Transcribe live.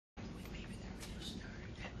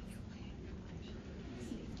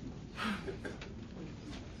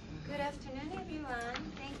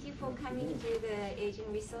everyone. Thank you for coming to the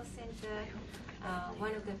Asian Resource Center,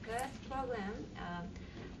 one of the first program,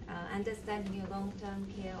 Understanding Your Long-Term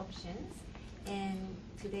Care Options. And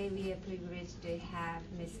today we are privileged to have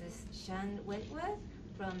Mrs. Shan Wentworth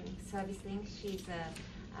from ServiceLink. She's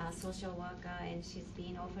a social worker and she's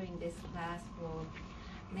been offering this class for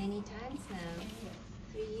many times now,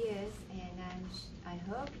 3 years, and I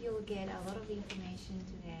hope you'll get a lot of information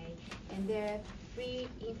today. And there are free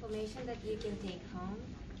information that you can take home,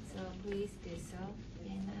 so please do so.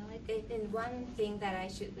 And one thing that I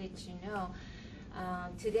should let you know,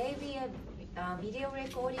 today we are video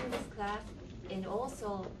recording this class and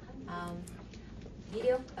also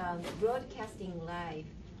video broadcasting live.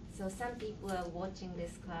 So some people are watching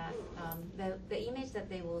this class. The image that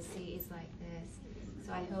they will see is like this.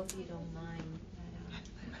 So I hope you don't mind.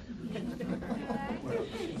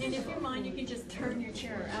 And if you mind, you can just turn your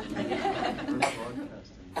chair after.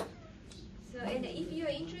 So, and if you're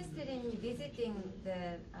interested in visiting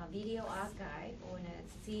the video archive or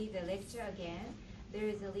see the lecture again, there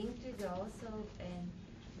is a link to go. So, and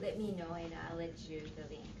let me know, and I'll let you know the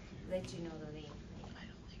link.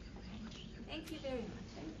 Thank you very much.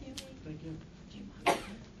 Thank you. Thank you.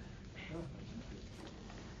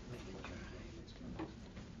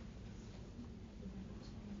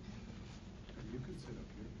 You could sit up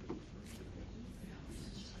here.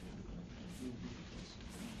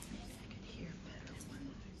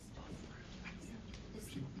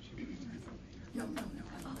 No, I'm right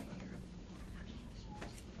here.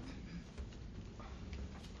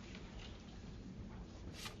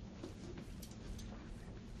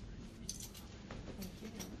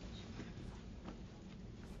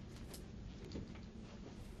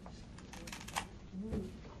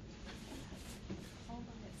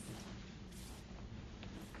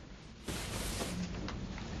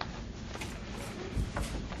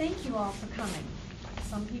 Thank you all for coming.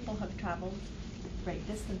 Some people have traveled great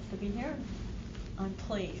distance to be here. I'm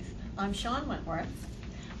pleased. I'm Shawn Wentworth.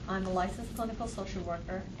 I'm a licensed clinical social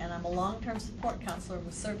worker, and I'm a long-term support counselor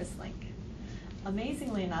with ServiceLink.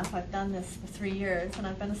 Amazingly enough, I've done this for 3 years, and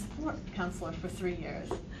I've been a support counselor for 3 years.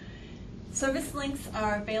 ServiceLinks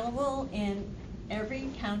are available in every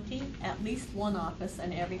county, at least one office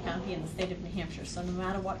in every county in the state of New Hampshire. So no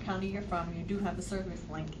matter what county you're from, you do have a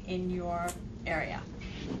ServiceLink in your area.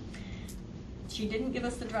 She didn't give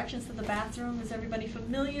us the directions to the bathroom. Is everybody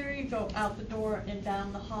familiar? You go out the door and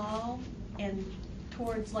down the hall and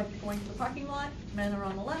towards, like, going to the parking lot. Men are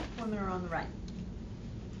on the left, women are on the right.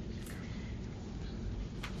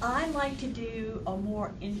 I like to do a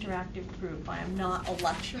more interactive group. I am not a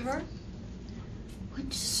lecturer. What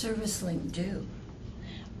does ServiceLink do?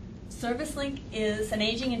 ServiceLink is an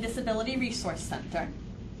aging and disability resource center,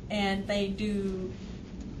 and they do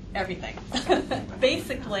everything.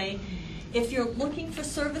 Basically, if you're looking for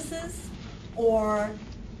services or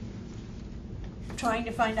trying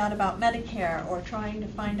to find out about Medicare or trying to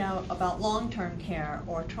find out about long-term care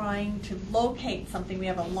or trying to locate something, we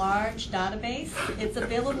have a large database. It's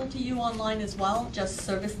available to you online as well, just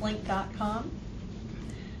servicelink.com.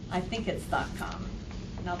 I think it's .com,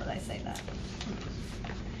 now that I say that.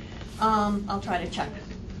 I'll try to check.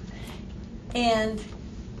 And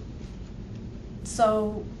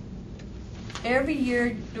so every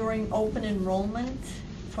year during open enrollment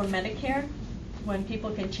for Medicare, when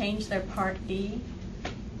people can change their Part D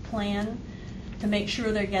plan to make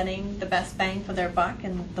sure they're getting the best bang for their buck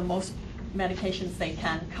and the most medications they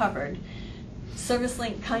can covered,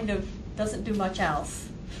 ServiceLink kind of doesn't do much else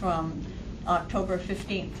from October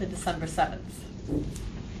 15th to December 7th.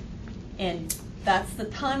 And that's the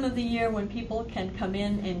time of the year when people can come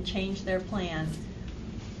in and change their plan.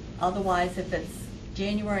 Otherwise, if it's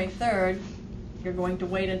January 3rd, you're going to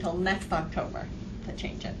wait until next October to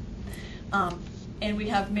change it. And we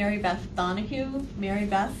have Mary Beth Donahue. Mary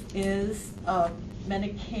Beth is a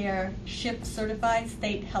Medicare SHIP certified,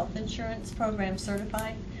 state health insurance program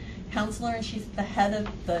certified counselor, and she's the head of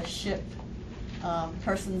the SHIP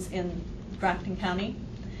persons in Grafton County.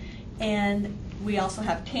 And we also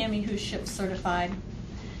have Tammy, who's SHIP certified,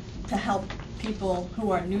 to help people who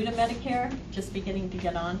are new to Medicare, just beginning to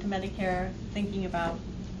get on to Medicare, thinking about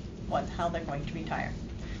how they're going to retire.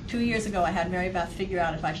 2 years ago, I had Mary Beth figure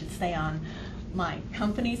out if I should stay on my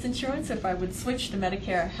company's insurance, or if I would switch to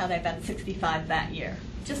Medicare had I been 65 that year,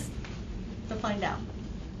 just to find out.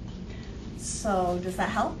 So does that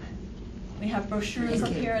help? We have brochures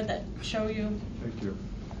up here that show you. Thank you.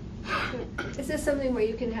 Is this something where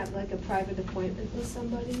you can have like a private appointment with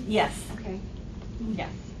somebody? Yes. Okay.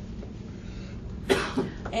 Yes.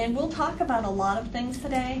 And we'll talk about a lot of things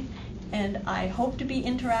today, and I hope to be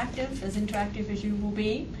interactive as you will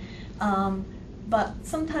be. But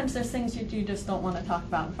sometimes there's things you just don't want to talk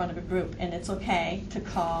about in front of a group, and it's okay to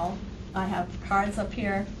call. I have cards up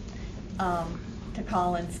here to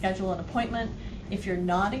call and schedule an appointment. If you're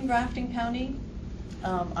not in Grafton County,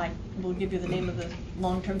 I will give you the name of the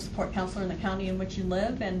long-term support counselor in the county in which you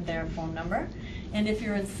live and their phone number. And if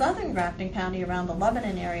you're in southern Grafton County around the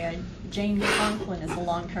Lebanon area, Jane Conklin is a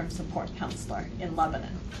long-term support counselor in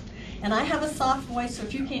Lebanon. And I have a soft voice, so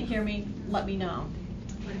if you can't hear me, let me know.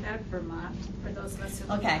 What about Vermont, for those of us who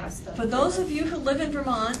live Okay, across the... for those of you who live in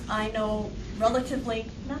Vermont, I know relatively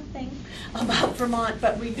nothing about Vermont,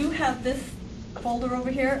 but we do have this folder over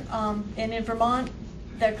here, and in Vermont,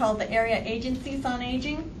 they're called the Area Agencies on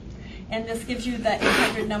Aging, and this gives you the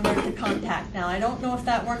 800 number to contact. Now, I don't know if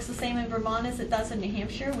that works the same in Vermont as it does in New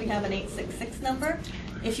Hampshire. We have an 866 number.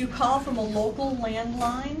 If you call from a local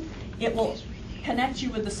landline, it will connect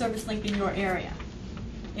you with the service link in your area.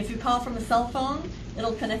 If you call from a cell phone,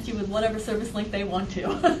 it'll connect you with whatever service link they want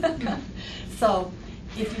to. So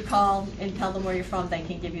if you call and tell them where you're from, they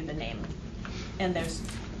can give you the name. And there's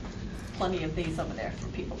plenty of these over there for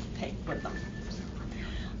people to take with them.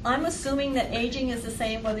 I'm assuming that aging is the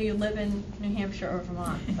same whether you live in New Hampshire or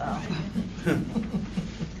Vermont, so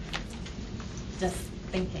just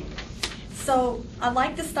thinking. So I'd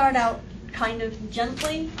like to start out kind of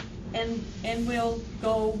gently, and we'll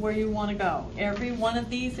go where you want to go. Every one of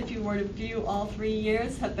these, if you were to view all 3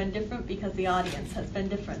 years, have been different because the audience has been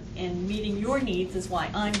different, and meeting your needs is why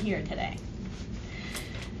I'm here today.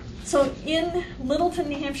 So in Littleton,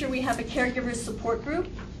 New Hampshire, we have a caregivers support group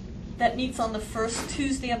that meets on the first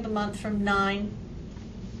Tuesday of the month from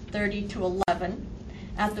 9:30 to 11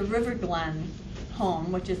 at the River Glen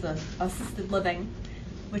home, which is a assisted living,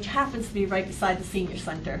 which happens to be right beside the senior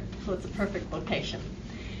center, so it's a perfect location.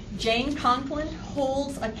 Jane Conklin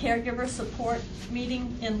holds a caregiver support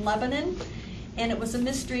meeting in Lebanon, and it was a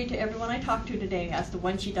mystery to everyone I talked to today as to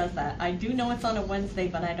when she does that. I do know it's on a Wednesday,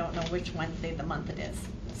 but I don't know which Wednesday of the month it is.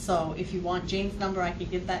 So if you want Jane's number, I could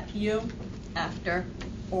give that to you after,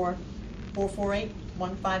 or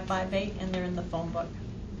 448-1558, and they're in the phone book.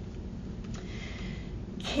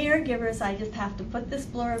 Caregivers, I just have to put this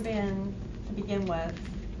blurb in to begin with,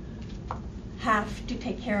 have to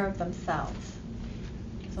take care of themselves.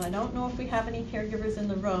 So I don't know if we have any caregivers in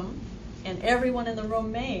the room, and everyone in the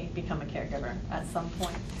room may become a caregiver at some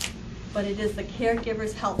point. But it is the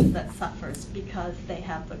caregiver's health that suffers because they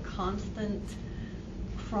have the constant,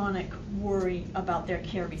 chronic worry about their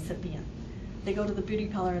care recipient. They go to the beauty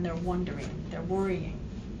parlor and they're wondering, they're worrying.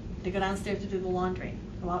 They go downstairs to do the laundry,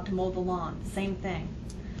 go out to mow the lawn, same thing.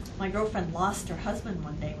 My girlfriend lost her husband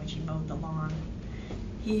one day when she mowed the lawn.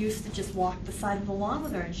 He used to just walk the side of the lawn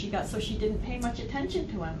with her, and she didn't pay much attention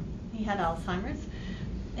to him. He had Alzheimer's,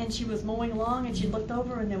 and she was mowing along and she looked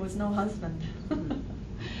over and there was no husband.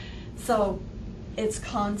 So it's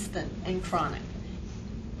constant and chronic.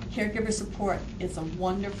 Caregiver support is a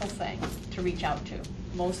wonderful thing to reach out to.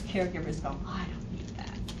 Most caregivers go, I don't need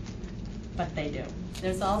that, but they do.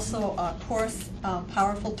 There's also a course,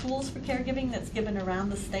 Powerful Tools for Caregiving, that's given around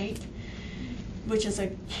the state, which is a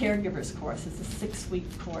caregiver's course. It's a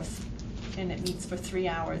 6-week course, and it meets for 3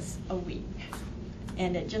 hours a week.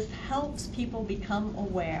 And it just helps people become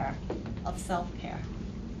aware of self-care,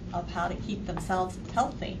 of how to keep themselves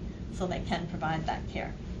healthy so they can provide that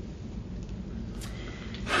care.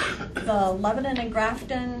 The Lebanon and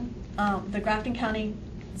Grafton, the Grafton County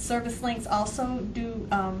Service Links also do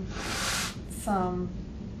some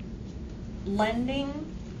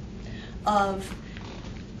lending of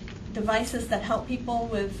devices that help people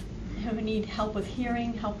who need help with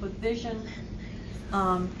hearing, help with vision.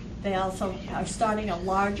 They also are starting a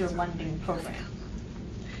larger lending program.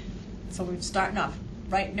 So we're starting off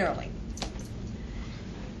bright and early.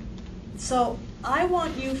 So I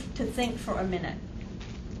want you to think for a minute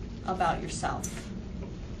about yourself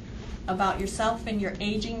and your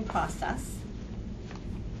aging process.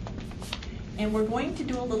 And we're going to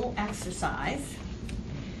do a little exercise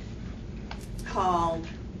called,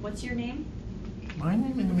 what's your name? My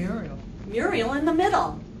name is Muriel. Muriel in the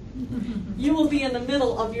middle. You will be in the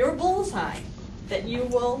middle of your bullseye that you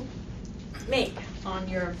will make on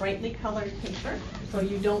your brightly colored paper so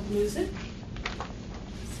you don't lose it.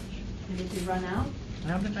 And if you run out.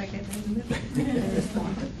 How did I get in the middle?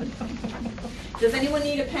 Does anyone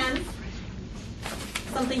need a pen?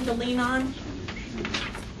 Something to lean on?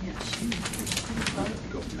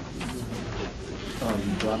 Oh,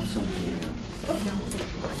 you dropped something.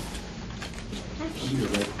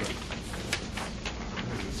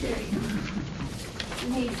 You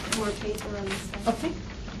need more paper on this side. Okay.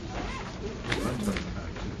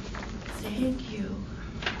 Thank you.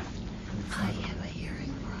 I have a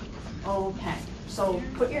hearing problem. Okay. So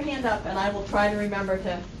put your hand up and I will try to remember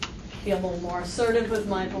to be a little more assertive with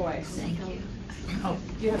my voice. Thank you. Oh,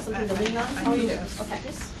 Do you have something to lean on? Oh, you do, okay.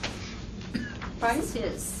 Pardon?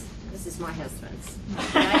 This is my husband's.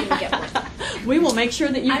 I didn't get one. We will make sure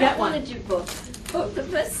that you I get don't one. want to do both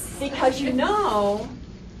of us. Because you know,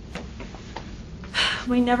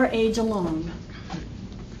 we never age alone.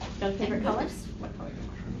 Got a favorite color? What color do you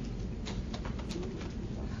want?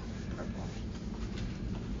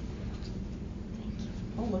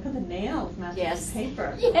 Oh, look at the nails matching Yes. the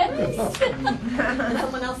paper. Yes. Does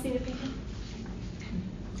someone else need a paper?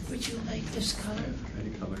 Would you like this color?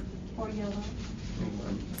 Any color. Or yellow?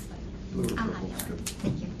 Blue or I'm purple not is good.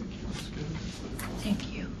 Thank you. That's good.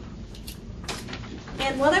 Thank you.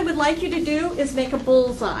 And what I would like you to do is make a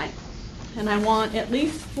bullseye. And I want at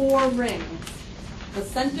least 4 rings. The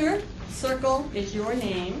center circle is your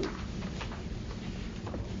name.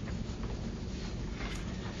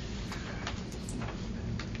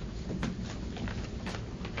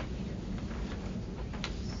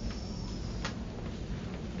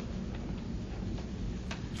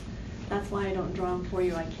 That's why I don't draw them for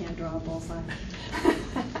you. I can't draw a bullseye.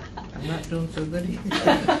 I'm not doing so good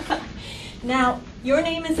either. Now, your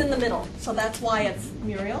name is in the middle, so that's why it's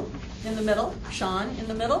Muriel in the middle, Sean in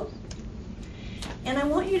the middle. And I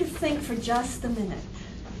want you to think for just a minute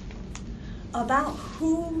about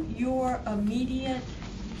who your immediate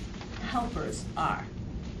helpers are.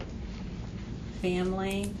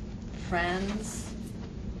 Family, friends.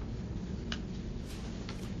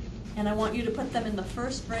 And I want you to put them in the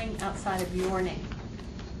first ring outside of your name.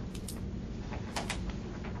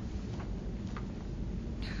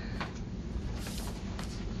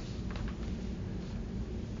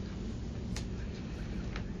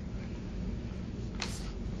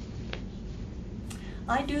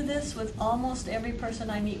 I do this with almost every person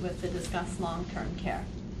I meet with to discuss long-term care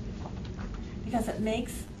because it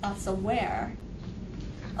makes us aware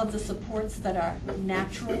of the supports that are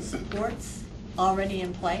natural supports already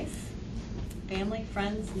in place, family,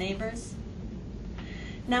 friends, neighbors.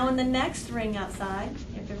 Now in the next ring outside,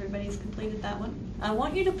 if everybody's completed that one, I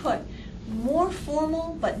want you to put more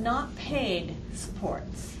formal but not paid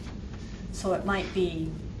supports. So it might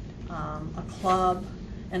be a club,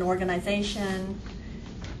 an organization,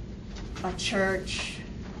 a church,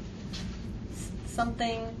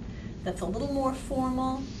 something that's a little more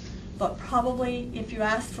formal, but probably if you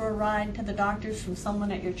asked for a ride to the doctors from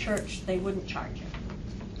someone at your church, they wouldn't charge you.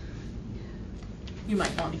 You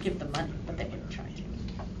might want to give them money, but they wouldn't charge you.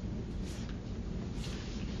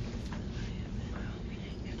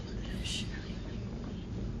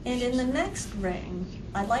 And in the next ring,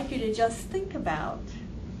 I'd like you to just think about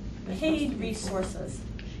paid resources.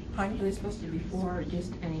 Pardon? It was supposed to be 4 or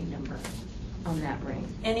just any number on that ring.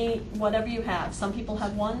 Any, whatever you have. Some people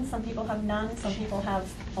have 1, some people have none, some people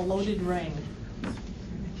have a loaded ring.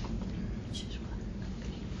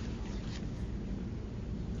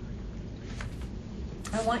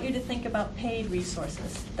 I want you to think about paid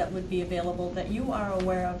resources that would be available that you are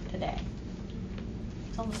aware of today.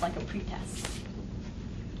 It's almost like a pretest.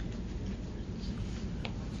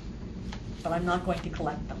 But I'm not going to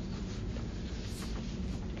collect them.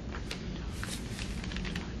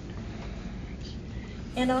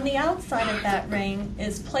 And on the outside of that ring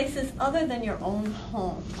is places other than your own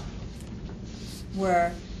home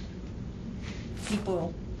where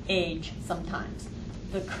people age sometimes.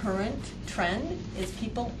 The current trend is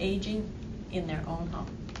people aging in their own home,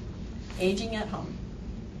 aging at home.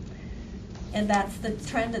 And that's the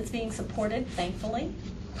trend that's being supported, thankfully,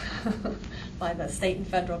 by the state and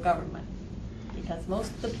federal government. Because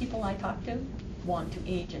most of the people I talk to want to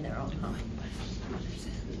age in their own home.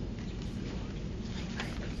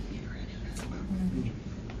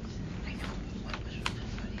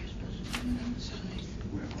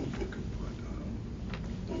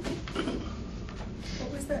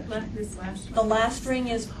 What was that this last one? The last ring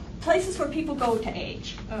is places where people go to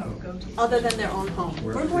age, Oh, go to. other than their own home.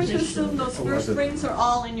 We're going to assume those first rings are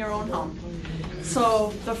all in your own home.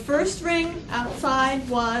 So the first ring outside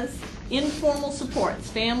was informal supports,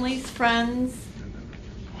 families, friends.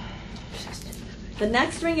 The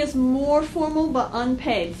next ring is more formal but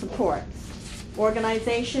unpaid supports,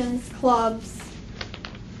 organizations, clubs,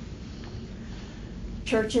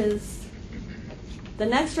 churches. The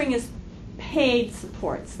next ring is paid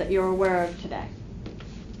supports that you're aware of today.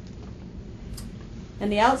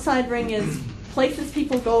 And the outside ring is places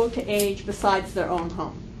people go to age besides their own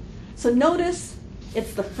home. So notice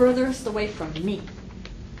it's the furthest away from me.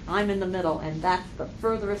 I'm in the middle, and that's the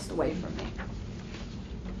furthest away from me.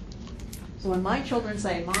 So when my children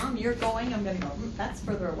say, Mom, you're going, I'm going to go, that's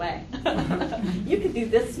further away. You can do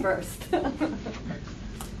this first.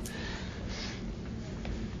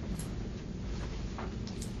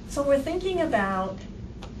 So we're thinking about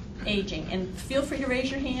aging, and feel free to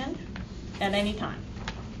raise your hand at any time.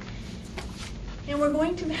 And we're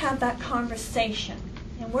going to have that conversation.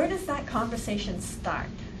 And where does that conversation start?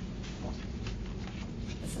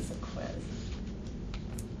 This is a quiz.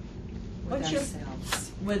 With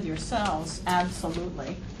ourselves. With yourselves,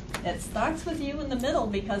 absolutely. It starts with you in the middle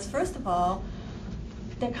because, first of all,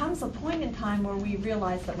 there comes a point in time where we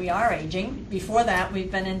realize that we are aging. Before that,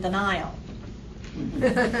 we've been in denial.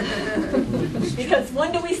 Because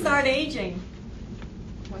when do we start aging?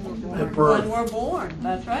 At birth. When we're born,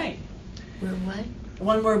 that's right. We're what?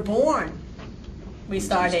 When we're born, we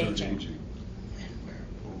start aging.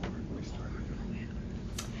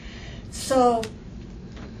 So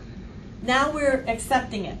now we're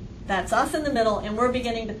accepting it. That's us in the middle, and we're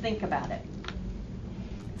beginning to think about it.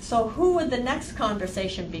 So who would the next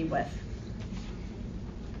conversation be with?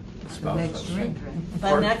 Next ring.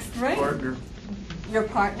 The next ring? Partner. Your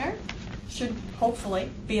partner should hopefully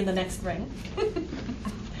be in the next ring.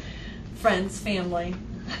 Friends, family.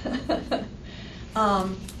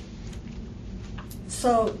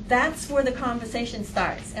 So that's where the conversation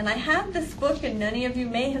starts. And I have this book, and many of you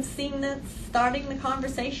may have seen this, Starting the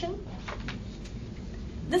Conversation.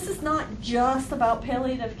 This is not just about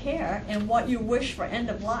palliative care and what you wish for end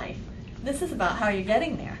of life. This is about how you're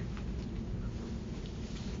getting there.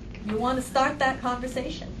 You want to start that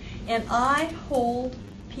conversation. And I hold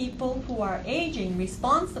people who are aging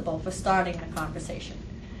responsible for starting the conversation.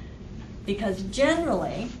 Because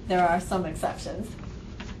generally, there are some exceptions,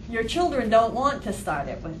 your children don't want to start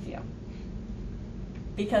it with you.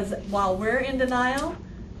 Because while we're in denial,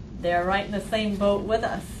 they're right in the same boat with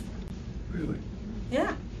us. Really?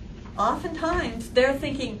 Yeah. Oftentimes, they're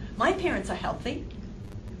thinking, my parents are healthy.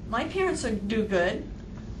 My parents do good.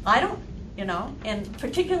 I don't, and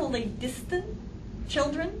particularly distant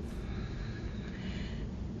children.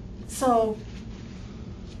 So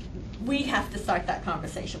we have to start that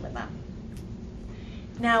conversation with them.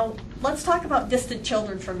 Now, let's talk about distant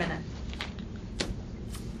children for a minute.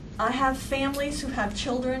 I have families who have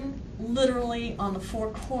children literally on the four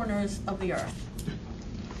corners of the earth.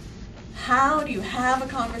 How do you have a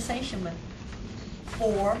conversation with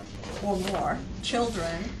 4 or more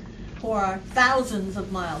children who are thousands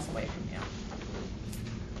of miles away from you?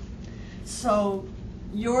 So,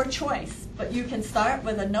 your choice, but you can start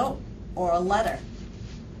with a note or a letter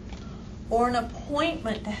or an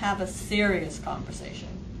appointment to have a serious conversation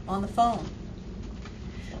on the phone.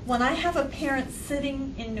 When I have a parent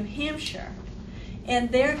sitting in New Hampshire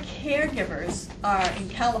and their caregivers are in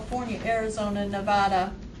California, Arizona,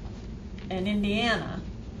 Nevada, and Indiana,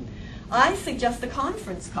 I suggest a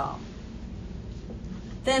conference call.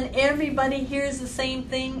 Then everybody hears the same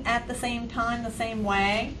thing at the same time, the same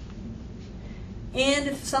way. And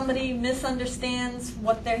if somebody misunderstands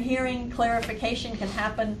what they're hearing, clarification can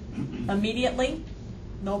happen immediately.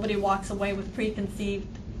 Nobody walks away with preconceived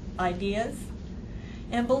ideas.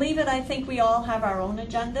 And believe it, I think we all have our own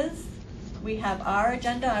agendas. We have our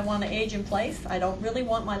agenda. I want to age in place. I don't really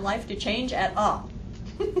want my life to change at all.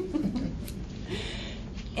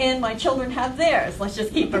 And my children have theirs. Let's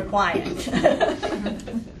just keep her quiet.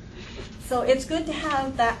 So it's good to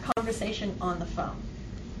have that conversation on the phone.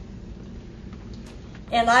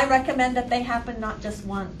 And I recommend that they happen not just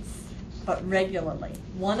once, but regularly.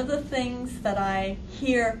 One of the things that I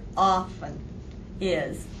hear often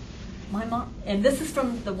is, my mom, and this is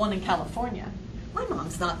from the one in California, my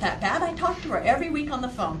mom's not that bad. I talk to her every week on the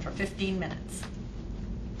phone for 15 minutes.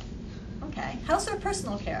 Okay, how's her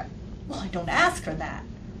personal care? Well, I don't ask her that.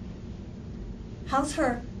 How's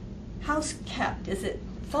her house kept? Is it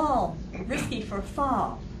risky for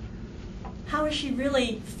fall? How is she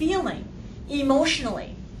really feeling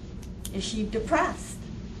emotionally? Is she depressed?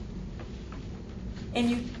 And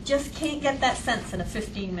you just can't get that sense in a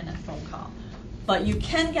 15-minute phone call. But you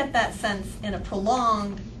can get that sense in a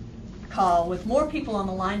prolonged call with more people on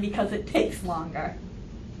the line because it takes longer.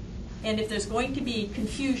 And if there's going to be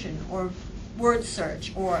confusion or word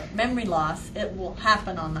search or memory loss, it will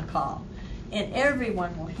happen on the call. And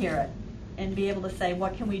everyone will hear it and be able to say,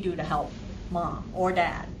 what can we do to help mom or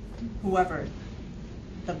dad, whoever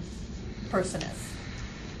the person is.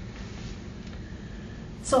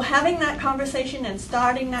 So having that conversation and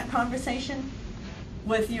starting that conversation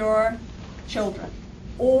with your children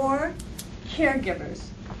or caregivers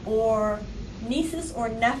or nieces or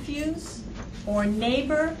nephews or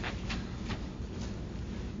neighbor.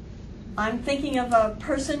 I'm thinking of a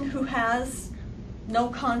person who has no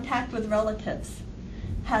contact with relatives,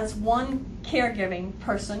 has one caregiving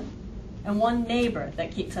person and one neighbor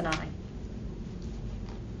that keeps an eye.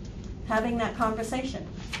 Having that conversation.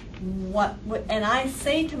 And I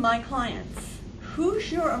say to my clients,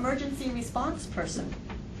 who's your emergency response person?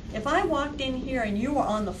 If I walked in here and you were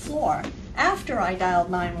on the floor after I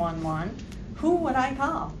dialed 911, who would I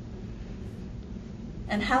call?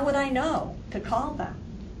 And how would I know to call them?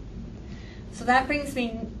 So that brings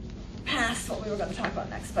me past what we were going to talk about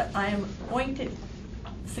next, but I am going to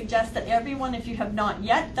suggest that everyone, if you have not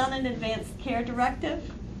yet done an advanced care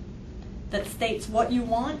directive that states what you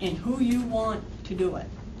want and who you want to do it,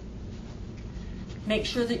 make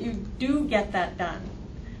sure that you do get that done.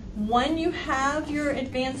 When you have your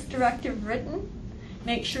advanced directive written,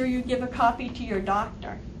 make sure you give a copy to your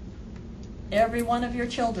doctor. Every one of your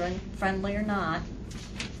children, friendly or not.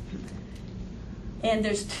 And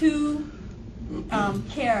there's two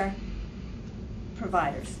care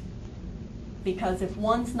providers. Because if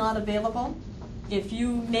one's not available, if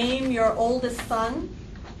you name your oldest son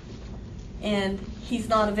and he's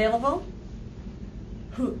not available,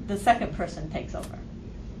 the second person takes over.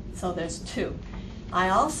 So there's two. I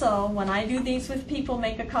also, when I do these with people,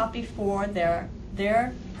 make a copy for their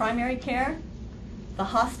primary care, the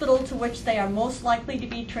hospital to which they are most likely to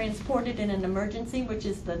be transported in an emergency, which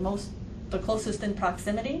is the closest in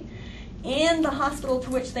proximity, and the hospital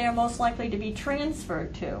to which they are most likely to be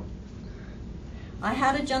transferred to. I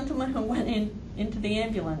had a gentleman who went into the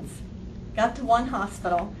ambulance, got to one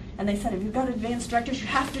hospital, and they said, if you've got advanced directives, you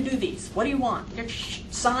have to do these. What do you want?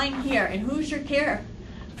 Sign here. And who's your care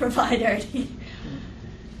provider? He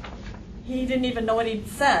didn't even know what he'd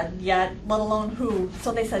said yet, let alone who.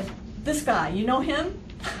 So they said, this guy, you know him?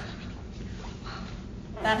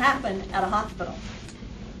 That happened at a hospital.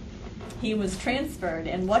 He was transferred,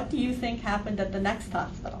 and what do you think happened at the next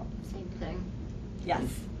hospital? Same thing. Yes,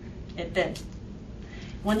 it did.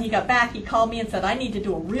 When he got back, he called me and said, I need to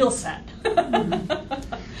do a real set.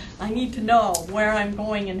 I need to know where I'm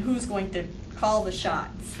going and who's going to call the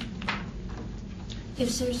shots.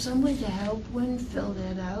 Is there someone to help one fill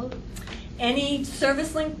that out? Any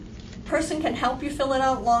service link person can help you fill it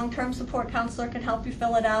out. Long-term support counselor can help you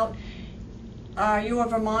fill it out. Are you a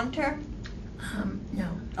Vermonter? No.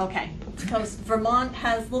 Okay, because Vermont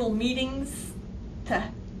has little meetings to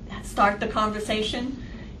start the conversation,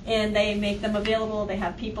 and they make them available. They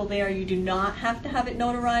have people there. You do not have to have it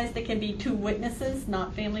notarized. They can be two witnesses,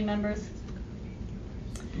 not family members.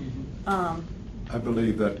 I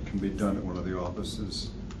believe that can be done at one of the offices,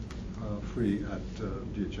 free at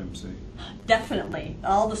DHMC. Definitely.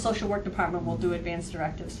 All the social work department will do advanced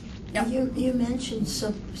directives. Yep. You mentioned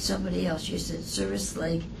somebody else. You said Service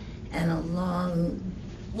Lake and a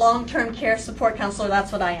long-term care support counselor,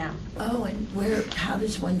 that's what I am. Oh, and how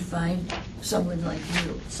does one find someone like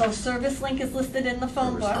you? So Service Link is listed in the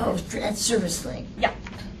phone book. Oh, at Service Link. Yeah.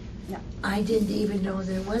 Yeah. I didn't even know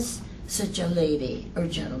there was such a lady or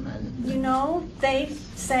gentleman. You know, they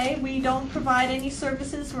say we don't provide any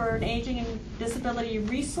services. We're an aging and disability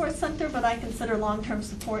resource center, but I consider long-term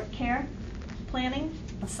support care planning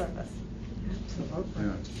a service.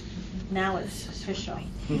 Yeah. Now it's official.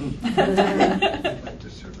 I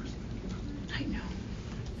know.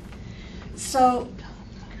 So,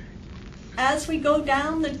 as we go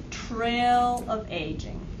down the trail of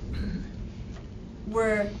aging,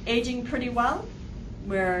 we're aging pretty well.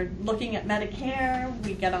 We're looking at Medicare.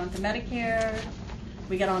 We get onto Medicare.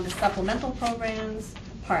 We get onto supplemental programs,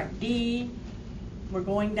 Part D. We're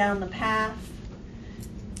going down the path.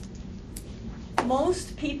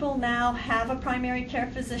 Most people now have a primary care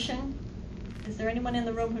physician. Is there anyone in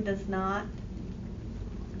the room who does not?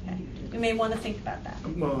 Okay. You may want to think about that.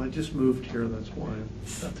 Well, I just moved here, that's why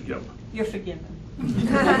I have to go. You're forgiven.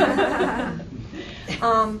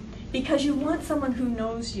 Because you want someone who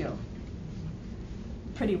knows you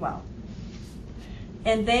pretty well.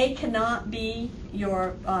 And they cannot be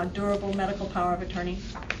your durable medical power of attorney,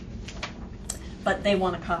 but they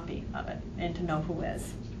want a copy of it and to know who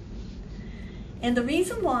is. And the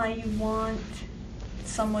reason why you want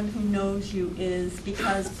someone who knows you is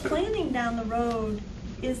because planning down the road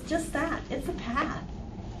is just that. It's a path.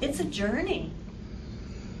 It's a journey.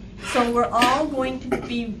 So we're all going to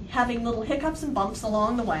be having little hiccups and bumps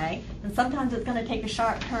along the way, and sometimes it's going to take a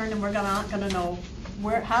sharp turn and we're not going to know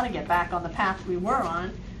how to get back on the path we were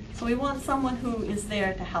on. So we want someone who is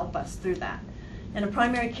there to help us through that. And a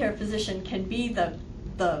primary care physician can be the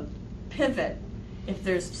pivot if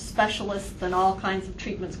there's specialists and all kinds of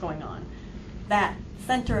treatments going on. That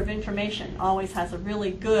center of information always has a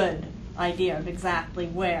really good idea of exactly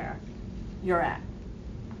where you're at.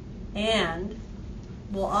 And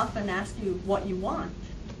will often ask you what you want.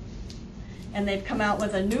 And they've come out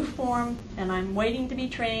with a new form, and I'm waiting to be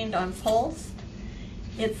trained on Pulse.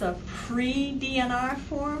 It's a pre-DNR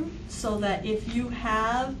form, so that if you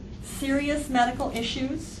have serious medical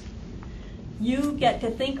issues, you get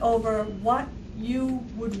to think over what you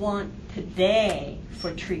would want today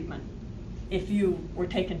for treatment if you were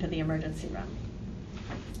taken to the emergency room.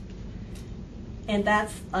 And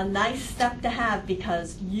that's a nice step to have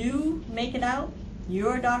because you make it out,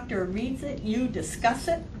 your doctor reads it, you discuss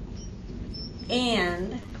it,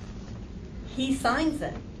 and he signs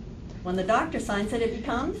it. When the doctor signs it, it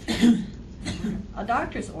becomes a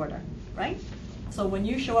doctor's order, right? So when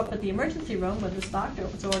you show up at the emergency room with this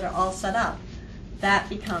doctor's order all set up, that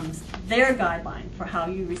becomes their guideline for how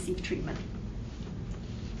you receive treatment.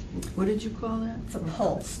 What did you call that? It's a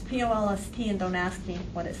POLST, P-O-L-S-T, and don't ask me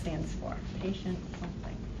what it stands for. Patient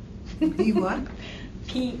something. P what?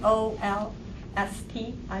 P-O-L-S-T,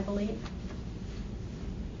 I believe.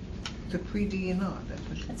 It's a pre-DNR, that's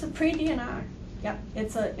what It's a pre-DNR. Yep.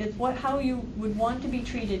 It's how you would want to be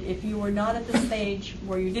treated if you were not at the stage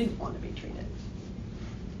where you didn't want to be treated.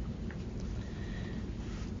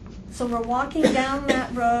 So we're walking down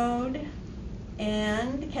that road,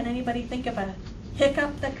 and can anybody think of a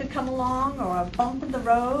hiccup that could come along, or a bump in the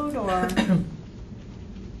road, or?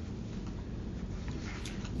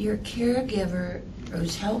 Your caregiver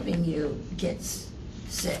who's helping you gets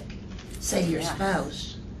sick, say your Yes.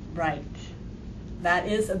 spouse. Right. That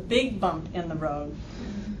is a big bump in the road.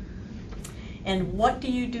 And what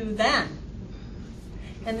do you do then?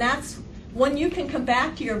 And that's when you can come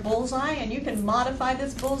back to your bullseye, and you can modify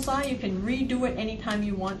this bullseye, you can redo it anytime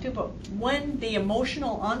you want to, but when the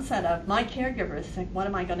emotional onset of my caregiver is like, what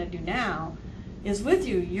am I going to do now, is with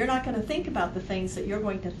you, you're not going to think about the things that you're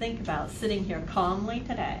going to think about sitting here calmly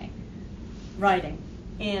today, writing,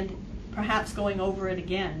 and perhaps going over it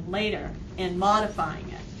again later and modifying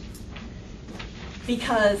it.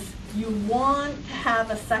 Because you want to have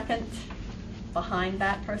a second behind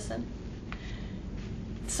that person.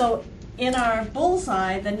 So in our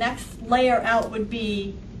bullseye, the next layer out would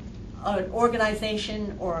be an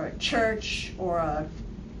organization or a church or a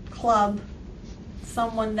club,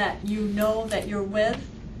 someone that you know that you're with.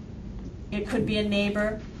 It could be a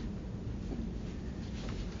neighbor.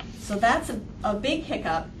 So that's a big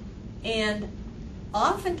hiccup, and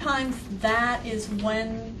oftentimes that is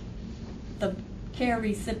when the care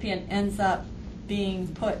recipient ends up being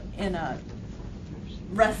put in a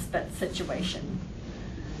respite situation,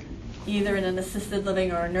 either in an assisted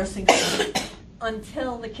living or a nursing home,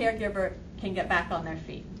 until the caregiver can get back on their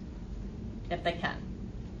feet, if they can.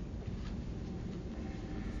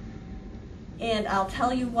 And I'll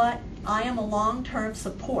tell you what, I am a long-term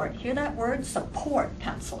support. Hear that word? Support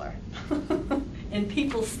counselor. And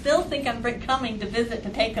people still think I'm coming to visit to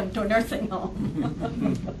take them to a nursing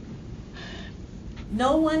home.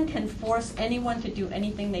 No one can force anyone to do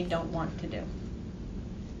anything they don't want to do.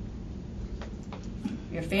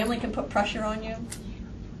 Your family can put pressure on you.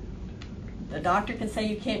 The doctor can say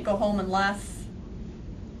you can't go home unless,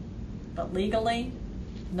 but legally,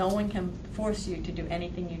 no one can force you to do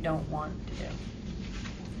anything you don't want to do.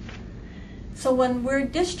 So when we're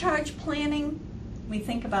discharge planning, we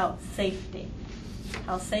think about safety.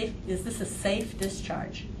 How safe, is this a safe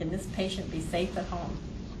discharge? Can this patient be safe at home?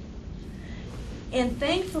 And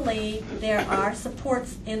thankfully, there are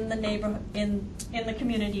supports in the neighborhood, in the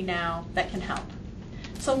community now that can help.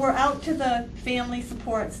 So we're out to the family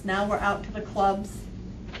supports, now we're out to the clubs,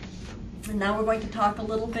 and now we're going to talk a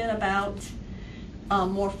little bit about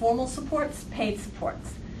more formal supports, paid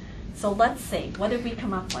supports. So let's see, what did we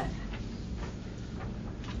come up with?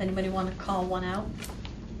 Anybody want to call one out?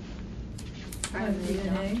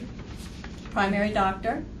 VNA. Primary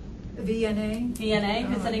doctor, VNA. VNA,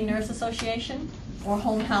 Visiting Nurse Association, or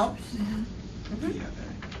home health. Yeah.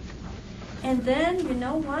 And then, you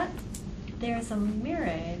know what? There's a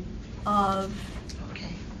myriad of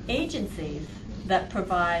Okay. agencies that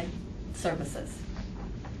provide services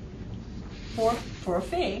for a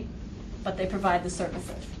fee, but they provide the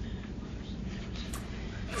services.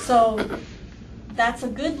 So that's a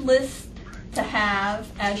good list to have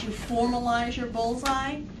as you formalize your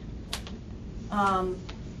bullseye.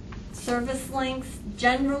 Service links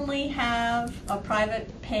generally have a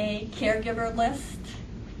private pay caregiver list.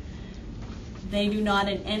 They do not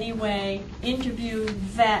in any way interview,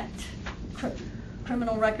 vet,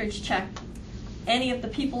 criminal records check any of the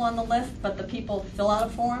people on the list, but the people fill out a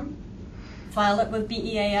form, file it with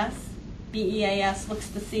BEAS. BEAS looks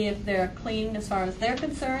to see if they're clean as far as they're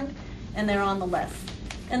concerned, and they're on the list.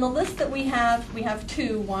 And the list that we have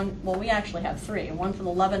two, we actually have three, one for the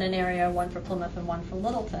Lebanon area, one for Plymouth, and one for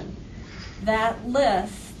Littleton. That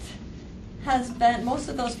list has been, most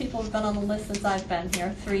of those people have been on the list since I've been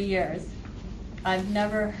here, 3 years. I've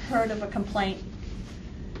never heard of a complaint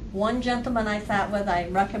One gentleman I sat with, I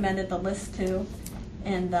recommended the list to,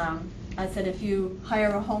 and I said, if you hire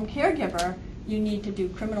a home caregiver, you need to do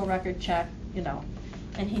criminal record check, you know.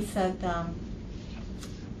 And he said,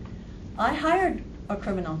 I hired a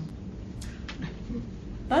criminal.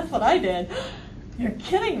 That's what I did. You're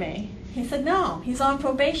kidding me. He said, no, he's on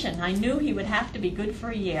probation. I knew he would have to be good for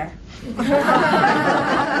a year.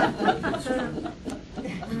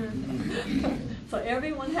 So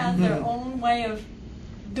everyone has their own way of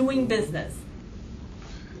doing business.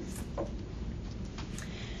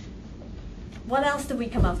 What else did we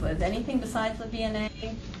come up with? Anything besides the VNA?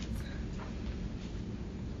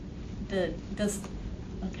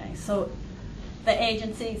 Okay, so the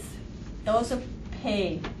agencies, those are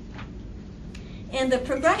paid. And the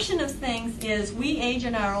progression of things is we age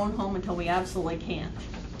in our own home until we absolutely can't.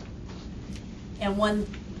 And when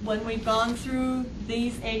we've gone through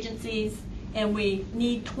these agencies and we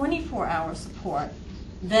need 24-hour support,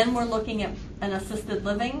 then we're looking at an assisted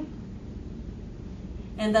living.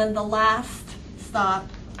 And then the last stop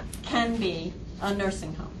can be a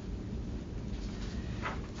nursing home.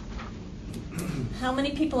 How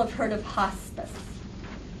many people have heard of hospice?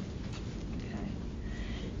 Okay.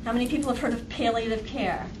 How many people have heard of palliative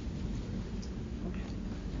care? Okay.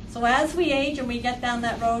 So as we age and we get down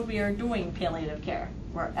that road, we are doing palliative care.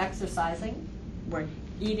 We're exercising, we're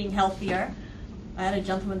eating healthier. I had a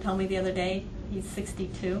gentleman tell me the other day, he's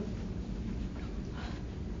 62.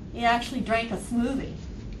 He actually drank a smoothie.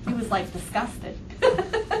 He was like disgusted.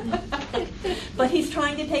 But he's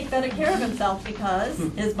trying to take better care of himself because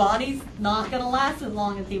his body's not going to last as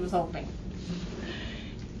long as he was hoping.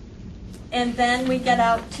 And then we get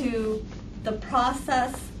out to the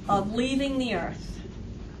process of leaving the earth.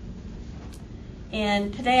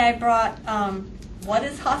 And today I brought what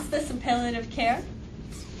is hospice and palliative care?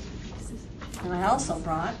 And I also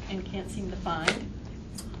brought, and can't seem to find,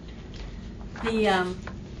 the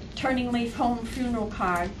Turning Leaf Home Funeral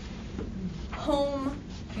card. Home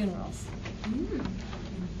funerals.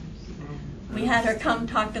 We had her come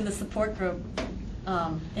talk to the support group,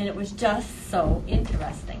 and it was just so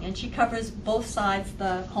interesting. And she covers both sides,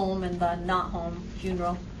 the home and the not home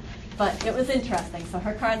funeral. But it was interesting, so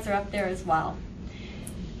her cards are up there as well.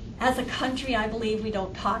 As a country, I believe we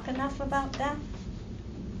don't talk enough about death.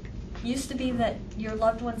 It used to be that your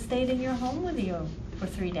loved one stayed in your home with you for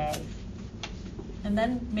 3 days. And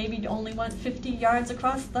then maybe only went 50 yards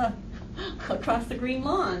across the green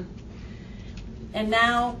lawn. And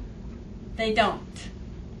now they don't.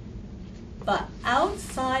 But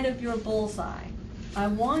outside of your bullseye, I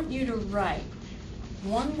want you to write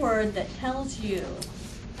one word that tells you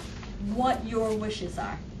what your wishes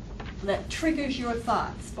are, that triggers your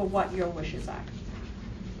thoughts for what your wishes are.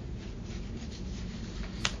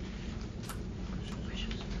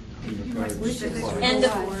 End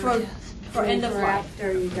of, for end of life.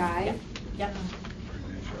 After you die. Yep.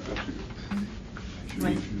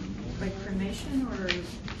 Like cremation or?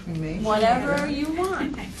 Cremation. Whatever you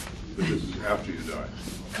want. But this is after you die.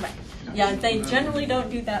 Correct. Yeah, they generally don't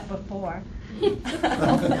do that before.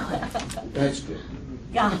 That's good.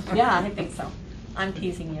 Yeah, I think so. I'm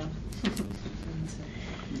teasing you.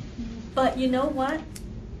 But you know what?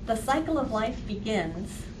 The cycle of life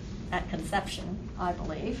begins at conception, I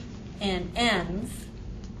believe, and ends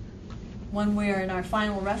when we're in our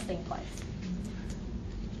final resting place.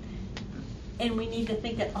 And we need to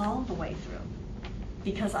think it all the way through.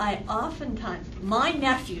 Because I oftentimes, my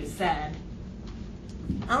nephew said,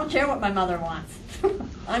 I don't care what my mother wants.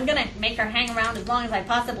 I'm going to make her hang around as long as I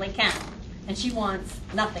possibly can. And she wants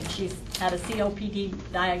nothing. She's had a COPD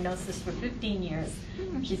diagnosis for 15 years.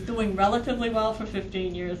 She's doing relatively well for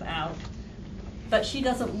 15 years out. But she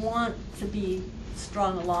doesn't want to be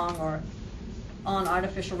strung along or on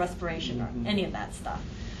artificial respiration or any of that stuff.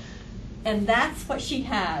 And that's what she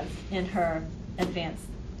has in her advanced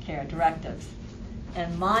care directives.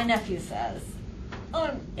 And my nephew says,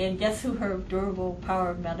 oh, and guess who her durable power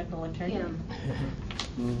of medical attorney is?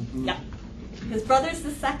 Yeah. His brother's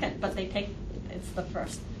the second, but it's the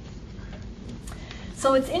first.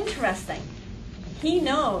 So it's interesting. He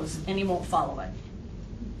knows and he won't follow it.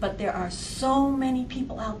 But there are so many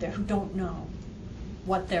people out there who don't know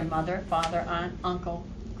what their mother, father, aunt, uncle,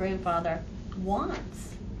 grandfather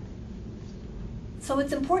wants. So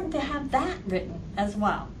it's important to have that written as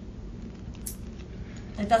well.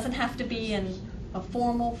 It doesn't have to be in a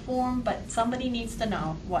formal form, but somebody needs to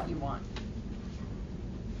know what you want.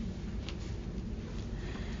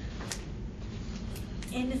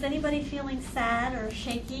 And is anybody feeling sad or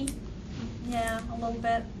shaky? Yeah, a little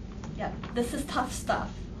bit. Yeah, this is tough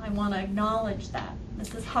stuff. I want to acknowledge that.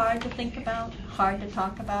 This is hard to think about, hard to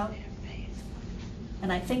talk about.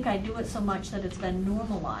 And I think I do it so much that it's been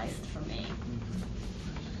normalized for me.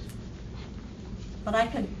 But I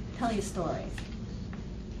could tell you stories.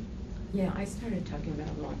 Yeah, I started talking about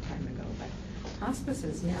it a long time ago, but hospice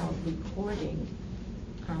is now recording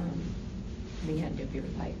the end of your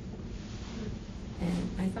life. And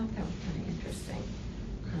I thought that was kind of interesting.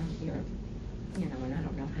 And I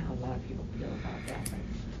don't know how a lot of people feel about that,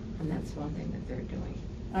 and that's one thing that they're doing.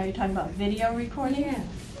 Are you talking about video recording? Yeah.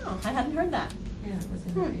 Oh, I hadn't heard that. Yeah, it was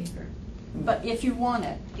in the paper. But if you want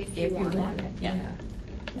it. If you want it, Yeah. yeah.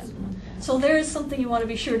 Yeah. So there is something you want to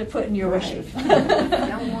be sure to put in your Right. wishes.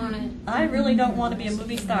 Don't want it. I really don't want to be a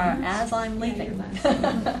movie star as I'm leaving. your last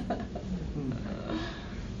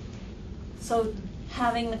So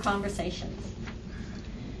having the conversations.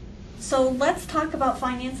 So let's talk about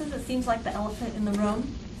finances. It seems like the elephant in the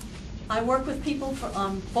room. I work with people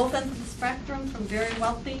on both ends of the spectrum, from very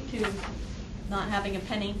wealthy to not having a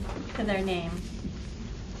penny to their name.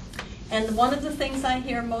 And one of the things I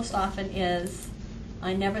hear most often is,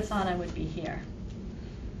 I never thought I would be here.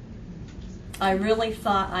 I really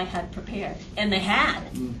thought I had prepared. And they had.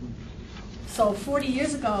 So 40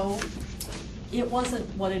 years ago, it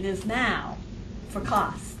wasn't what it is now for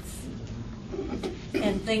costs.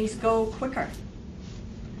 And things go quicker.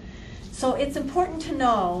 So it's important to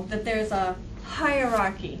know that there's a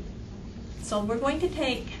hierarchy. So we're going to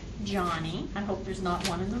take Johnny. I hope there's not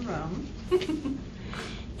one in the room.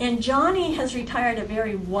 And Johnny has retired a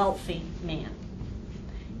very wealthy man.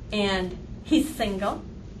 And he's single.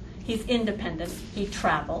 He's independent. He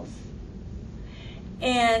travels.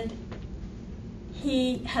 And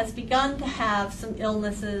he has begun to have some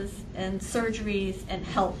illnesses and surgeries and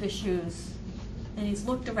health issues. And he's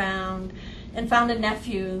looked around and found a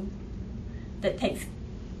nephew that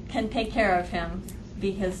can take care of him,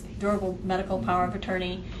 be his durable medical power of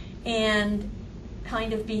attorney, and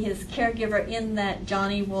kind of be his caregiver in that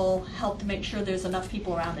Johnny will help to make sure there's enough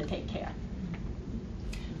people around to take care.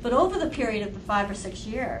 But over the period of the 5 or 6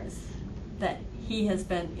 years that he has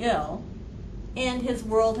been ill, and his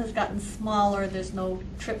world has gotten smaller, there's no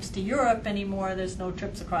trips to Europe anymore, there's no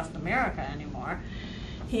trips across America anymore.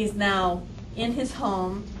 He's now in his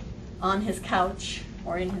home, on his couch,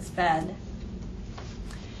 or in his bed.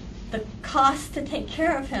 The cost to take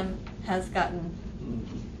care of him has gotten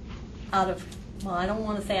out of, well, I don't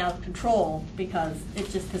want to say out of control, because it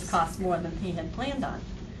just has cost more than he had planned on.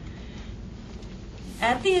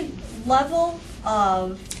 At the level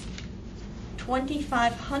of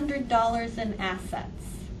 $2,500 in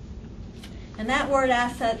assets, and that word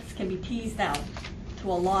assets can be teased out to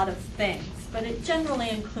a lot of things, but it generally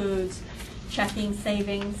includes checking,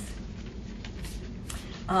 savings,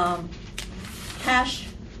 cash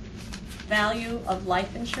value of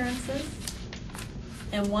life insurances.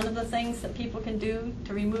 And one of the things that people can do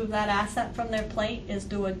to remove that asset from their plate is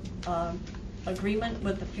do an agreement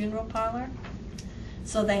with the funeral parlor.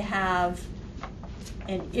 So they have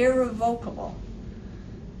an irrevocable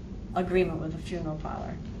agreement with the funeral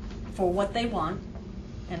parlor for what they want,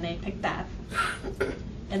 and they pick that.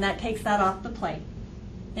 And that takes that off the plate.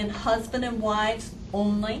 And husband and wives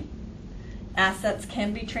only. Assets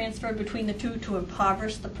can be transferred between the two to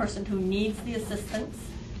impoverish the person who needs the assistance.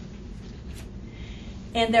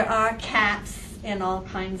 And there are caps and all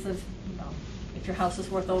kinds of, if your house is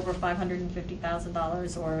worth over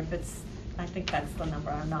 $550,000, or if it's, I think that's the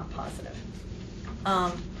number, I'm not positive.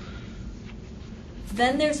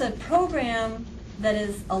 Then there's a program that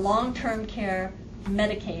is a long-term care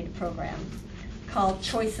Medicaid program called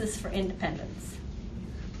Choices for Independence.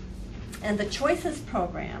 And the Choices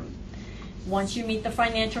program, once you meet the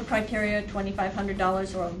financial criteria,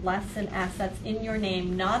 $2,500 or less in assets in your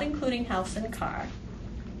name, not including house and car,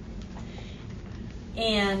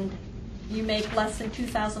 and you make less than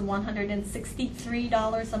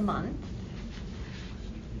 $2,163 a month,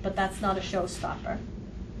 but that's not a showstopper,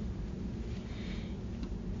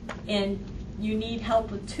 and you need help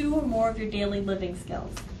with 2 or more of your daily living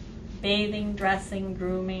skills: bathing, dressing,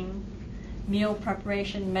 grooming, meal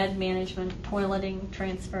preparation, med management, toileting,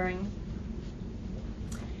 transferring.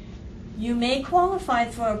 You may qualify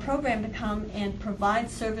for a program to come and provide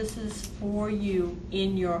services for you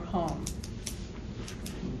in your home,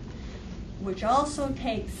 which also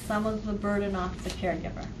takes some of the burden off the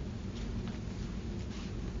caregiver.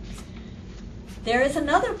 There is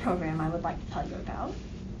another program I would like to tell you about,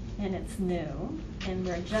 and it's new, and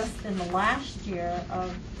we're just in the last year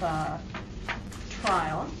of the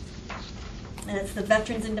trial, and it's the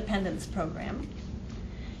Veterans Independence Program.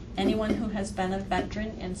 Anyone who has been a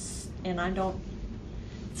veteran, and I don't,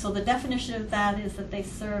 so the definition of that is that they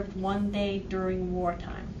served 1 day during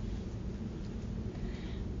wartime.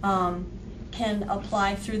 can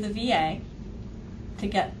apply through the VA to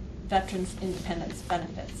get veterans independence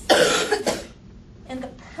benefits. And the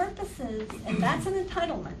purposes, and that's an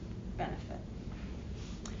entitlement benefit.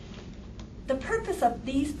 The purpose of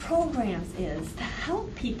these programs is to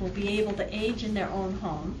help people be able to age in their own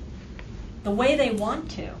home the way they want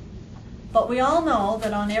to. But we all know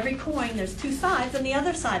that on every coin there's two sides, and the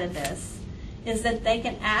other side of this is that they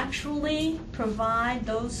can actually provide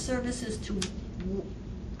those services to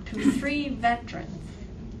 3 veterans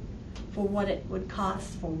for what it would cost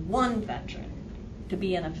for 1 veteran to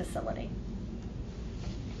be in a facility.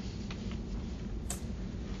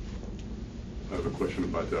 I have a question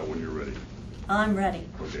about that when you're ready. I'm ready.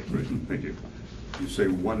 Okay, great, thank you. You say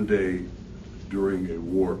 1 day during a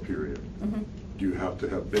war period. Mhm. Do you have to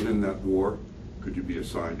have been in that war? Could you be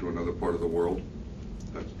assigned to another part of the world?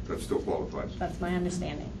 That still qualifies. That's my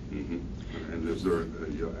understanding. Mm-hmm. And is there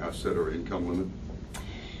an asset or income limit?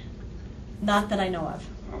 Not that I know of.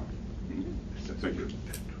 Thank you.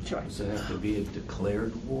 Sure. Does it have to be a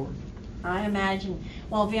declared war? I imagine,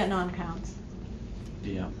 well, Vietnam counts.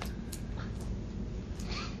 Yeah.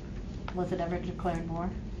 Was it ever declared war?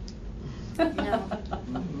 No.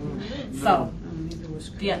 So, Neither was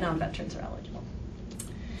Vietnam veterans are eligible.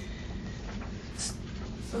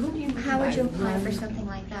 So who do you mean How would you by apply for one- something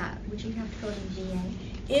like that? Would you have to go to the VA?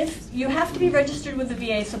 If you have to be registered with the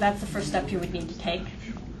VA, so that's the first step you would need to take.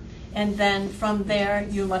 And then from there,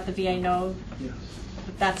 you let the VA know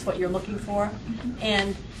that that's what you're looking for.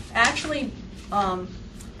 And actually,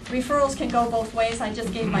 referrals can go both ways. I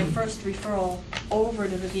just gave my first referral over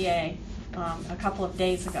to the VA a couple of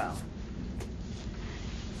days ago.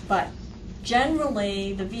 But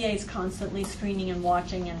generally, the VA is constantly screening and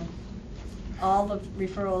watching, and all the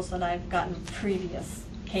referrals that I've gotten previous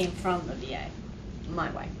came from the VA, my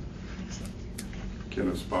way. Can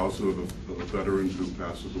a spouse of a veteran who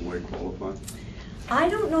passes away qualify? I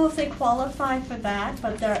don't know if they qualify for that,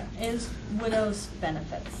 but there is widow's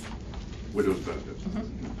benefits. Widow's benefits? Mhm.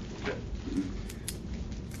 Okay.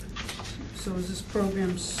 So is this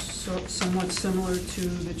program somewhat similar to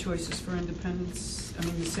the Choices for Independence? I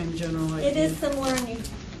mean, the same general idea? It is similar, and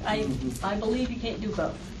I believe you can't do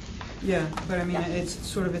both. Yeah, but I mean, Yeah. it's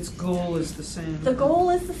sort of, its goal is the same. The goal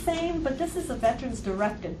is the same, but this is a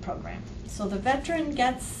veterans-directed program. So the veteran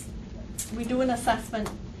gets, we do an assessment,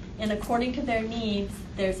 and according to their needs,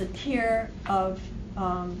 there's a tier of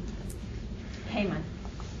payment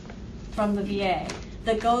from the VA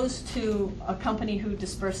that goes to a company who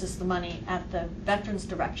disperses the money at the veteran's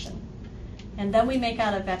direction. And then we make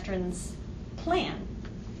out a veteran's plan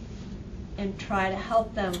and try to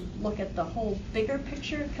help them look at the whole bigger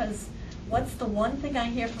picture, because what's the one thing I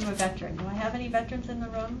hear from a veteran? Do I have any veterans in the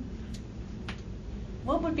room?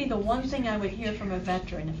 What would be the one thing I would hear from a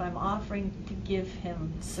veteran if I'm offering to give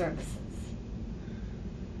him services?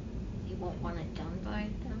 You won't want it done by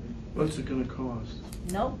them? What's it gonna cost?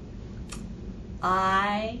 Nope.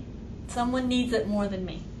 Someone needs it more than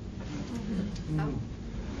me.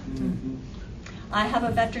 Mm-hmm. I have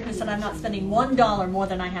a veteran who said, I'm not spending $1 more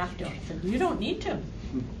than I have to. I said, you don't need to.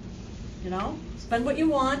 You know, spend what you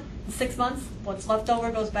want. In 6 months, what's left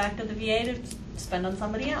over goes back to the VA to spend on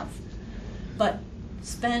somebody else. But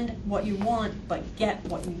spend what you want, but get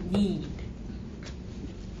what you need.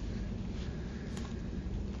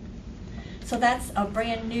 So that's a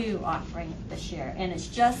brand new offering this year, and it's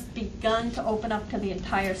just begun to open up to the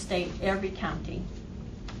entire state, every county.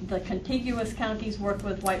 The contiguous counties work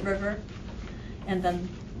with White River, and then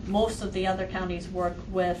most of the other counties work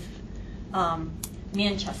with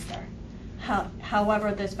Manchester.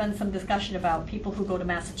 However, there's been some discussion about people who go to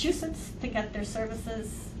Massachusetts to get their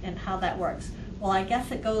services and how that works. Well, I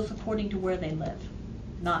guess it goes according to where they live,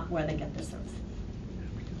 not where they get their services.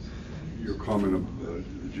 Your comment that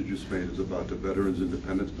you just made is about the Veterans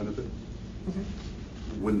Independence Benefit?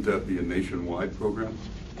 Mm-hmm. Wouldn't that be a nationwide program?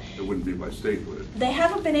 It wouldn't be by state, would it? They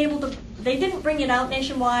haven't been able to, they didn't bring it out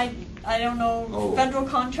nationwide. I don't know, Oh. federal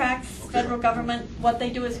contracts, Okay. federal government, what they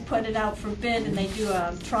do is put it out for bid, and they do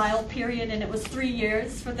a trial period, and it was 3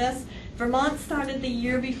 years for this. Vermont started the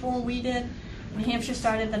year before we did. New Hampshire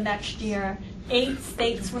started the next year. 8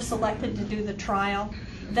 states were selected to do the trial.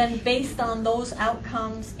 Then based on those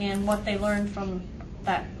outcomes and what they learned from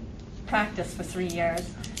that practice for 3 years,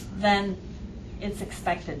 then it's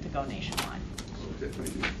expected to go nationwide. Okay,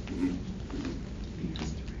 thank you.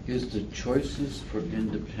 Is the Choices for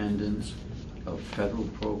Independence a federal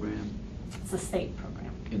program? It's a state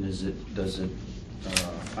program. And does it,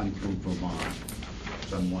 I'm from Vermont,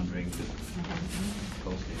 so I'm wondering,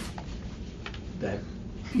 okay, that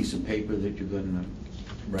piece of paper that you're gonna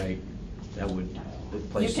write, that would, the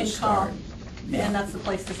place to start? Yeah. and that's the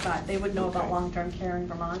place to start. They would know about Okay. long-term care in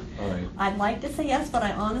Vermont. All right. I'd like to say yes, but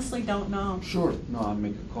I honestly don't know. Sure, no, I'll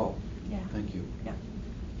make a call. Yeah. Thank you. Yeah.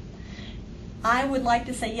 I would like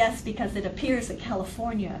to say yes because it appears that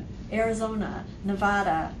California, Arizona,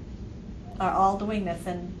 Nevada are all doing this,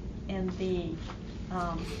 and the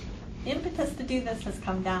impetus to do this has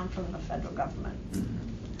come down from the federal government Mhm.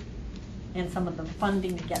 and some of the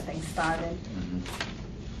funding to get things started. Mhm.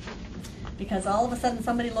 Because all of a sudden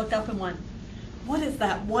somebody looked up and went, what is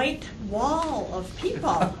that white wall of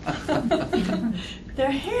people?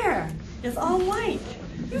 Their hair is all white.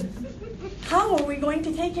 How are we going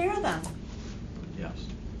to take care of them? Yes.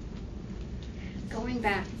 Going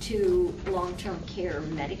back to long-term care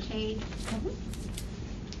Medicaid,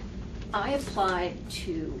 I applied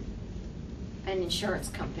to an insurance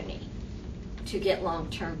company to get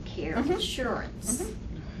long-term care Mhm. insurance. Mhm.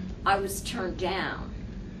 I was turned down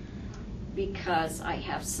because I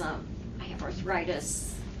have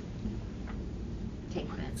arthritis, take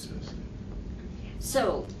meds.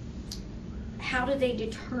 So, how do they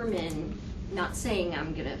determine, not saying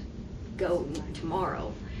I'm gonna go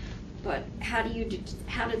tomorrow, but how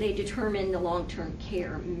do they determine the long-term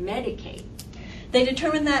care Medicaid? They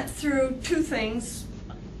determine that through two things.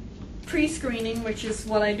 Pre-screening, which is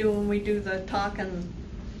what I do when we do the talk and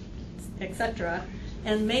et cetera,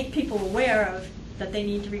 and make people aware of that they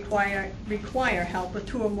need to require help with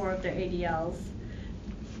 2 or more of their ADLs.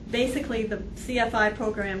 Basically, the CFI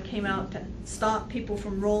program came out to stop people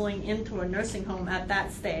from rolling into a nursing home at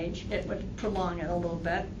that stage. It would prolong it a little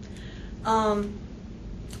bit.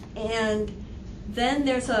 And then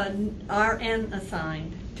there's an RN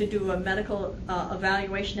assigned to do a medical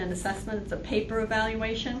evaluation and assessment. It's a paper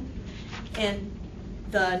evaluation. And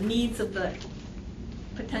the needs of the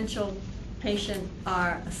potential patient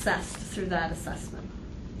are assessed through that assessment.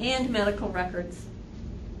 And medical records.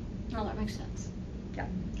 No, that makes sense. Yeah.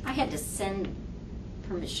 I had to send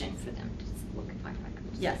permission for them to look at my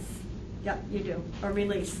records. Yes. Yep, you do. A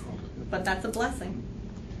release. But that's a blessing.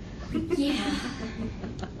 Yeah.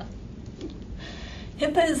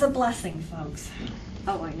 HIPAA is a blessing, folks.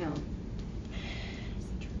 Oh, I know.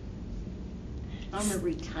 I'm a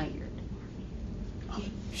retired. Oh,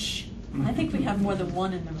 shh. I think we have more than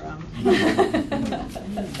one in the room.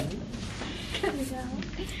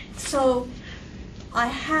 So, I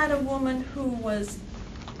had a woman who was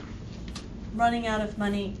running out of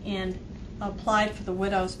money and applied for the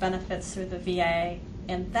widow's benefits through the VA,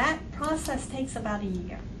 and that process takes about a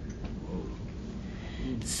year.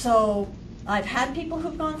 So, I've had people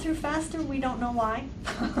who've gone through faster, we don't know why,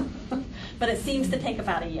 but it seems to take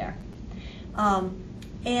about a year.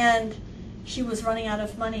 And she was running out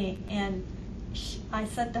of money, and I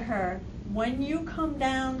said to her, when you come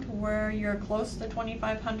down to where you're close to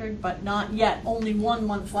 $2,500, but not yet, only 1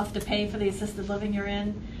 month left to pay for the assisted living you're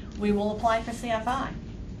in, we will apply for CFI.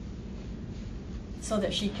 So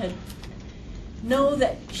that she could know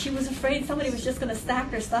that she was afraid somebody was just going to stack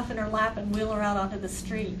her stuff in her lap and wheel her out onto the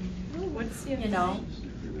street. What's You know,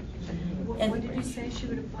 What did you say she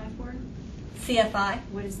would apply for? CFI,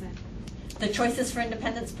 What is that? the Choices for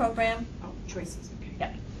Independence program. Oh, choices, okay.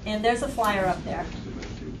 Yeah. And there's a flyer up there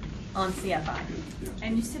on CFI.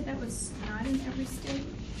 And you said that was not in every state?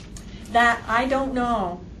 That, I don't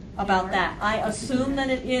know about that. I assume that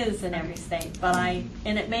it is in every state, but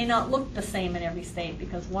and it may not look the same in every state,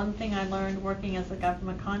 because one thing I learned working as a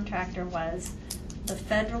government contractor was the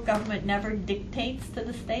federal government never dictates to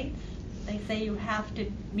the states. They say you have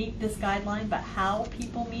to meet this guideline, but how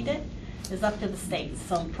people meet it is up to the states.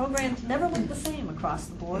 So programs never look the same across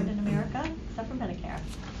the board in America, except for Medicare.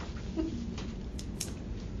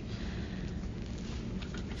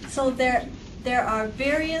 So there are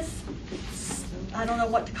various, I don't know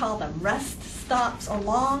what to call them, rest stops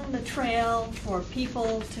along the trail for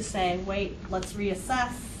people to say, wait, let's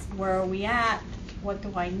reassess, where are we at, what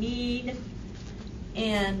do I need,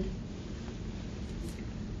 and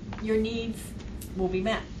your needs will be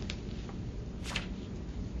met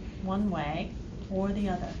one way or the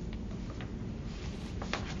other.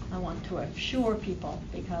 I want to assure people,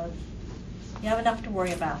 because you have enough to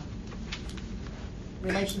worry about.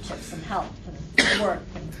 Relationships and health and work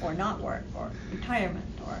or not work or retirement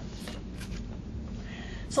or.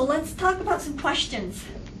 So let's talk about some questions.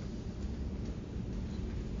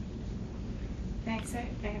 Thanks. I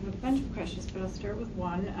have a bunch of questions, but I'll start with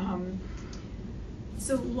one.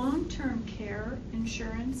 So long-term care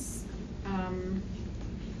insurance, and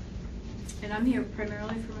I'm here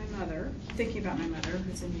primarily for my mother, thinking about my mother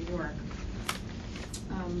who's in New York.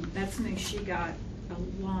 That's something she got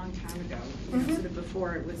a long time ago, you know, sort of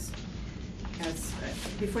before it was because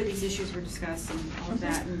before these issues were discussed and all of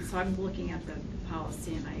that, and so I'm looking at the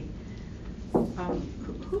policy, and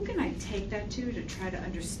who can I take that to try to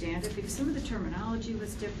understand it? Because some of the terminology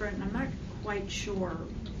was different, and I'm not quite sure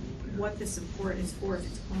what the support is for, if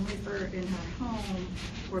it's only for in her home,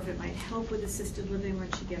 or if it might help with assisted living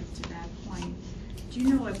when she gets to that point. Do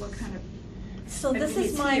you know like what kind of? So this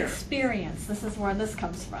is my experience. This is where this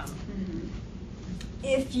comes from.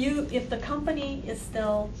 If the company is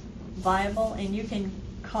still viable and you can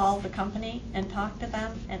call the company and talk to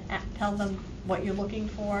them and tell them what you're looking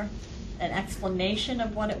for, an explanation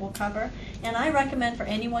of what it will cover. And I recommend for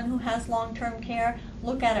anyone who has long-term care,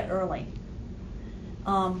 look at it early.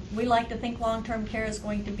 We like to think long-term care is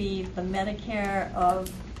going to be the Medicare of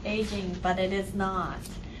aging, but it is not.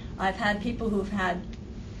 I've had people who've had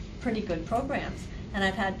pretty good programs, and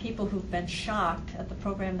I've had people who've been shocked at the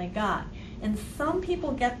program they got. And some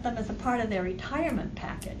people get them as a part of their retirement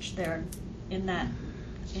package. They're in that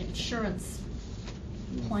insurance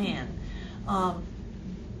plan.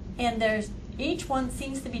 And each one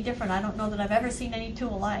seems to be different. I don't know that I've ever seen any two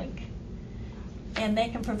alike. And they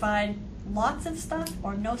can provide lots of stuff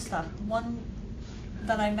or no stuff. One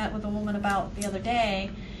that I met with a woman about the other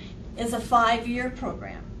day is a 5-year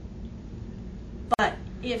program. But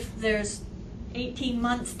if there's 18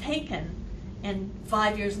 months taken and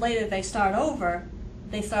 5 years later they start over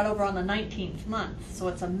on the 19th month. So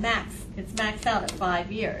it's maxed out at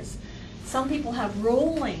 5 years. Some people have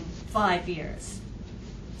rolling 5 years.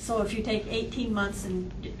 So if you take 18 months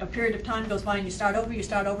and a period of time goes by and you start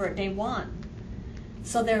over at day 1.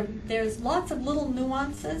 So there's lots of little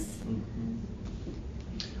nuances.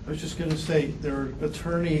 I was just going to say, there are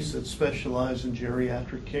attorneys that specialize in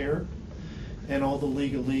geriatric care, and all the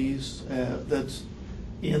legalese that's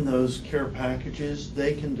in those care packages,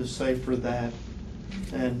 they can decipher that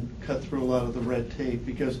and cut through a lot of the red tape,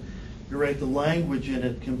 because you're right, the language in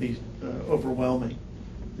it can be overwhelming,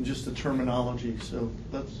 and just the terminology. So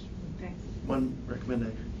that's one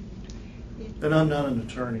recommendation. And I'm not an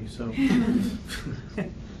attorney, so.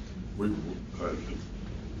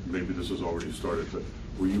 Maybe this has already started, but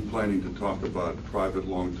were you planning to talk about private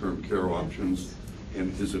long-term care options,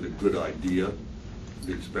 and is it a good idea,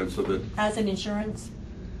 the expense of it? As an insurance?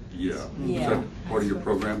 Yeah. Yeah. Is that part of your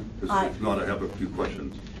program? If not, I have a few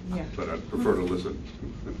questions, but I'd prefer to listen.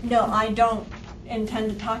 No, I don't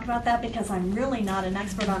intend to talk about that because I'm really not an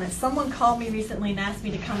expert on it. Someone called me recently and asked me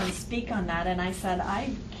to come and speak on that, and I said, I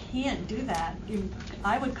can't do that.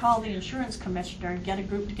 I would call the insurance commissioner and get a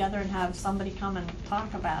group together and have somebody come and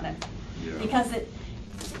talk about it. Yeah. Because it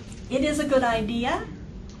is a good idea.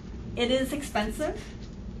 It is expensive.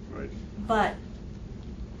 Right. But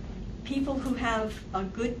people who have a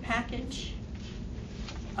good package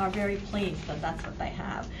are very pleased that that's what they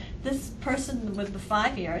have. This person with the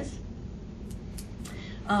 5 years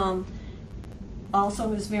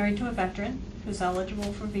also is married to a veteran who's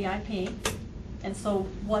eligible for VIP. And so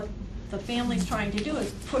what the family's trying to do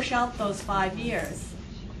is push out those 5 years.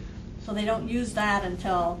 So they don't use that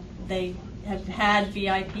until they have had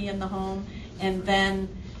VIP in the home, and then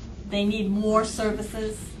they need more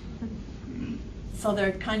services. So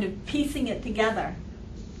they're kind of piecing it together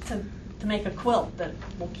to make a quilt that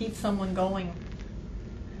will keep someone going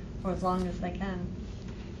for as long as they can.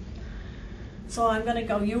 So I'm going to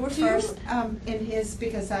go. You were first. In his,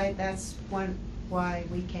 because that's why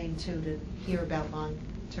we came to hear about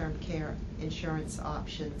long-term care insurance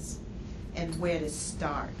options and where to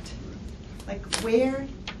start. Like, where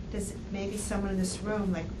does maybe someone in this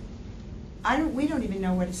room, like, we don't even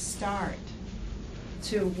know where to start.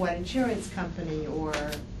 To what insurance company, or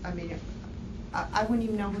I mean, I wouldn't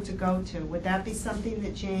even know who to go to. Would that be something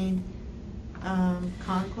that Jane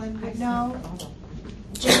Conklin would know?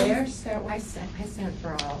 Where? I sent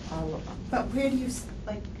for all of them. But where do you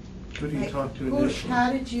Who do you talk to initially?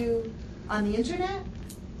 How did you, on the internet?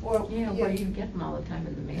 Or well, you get them all the time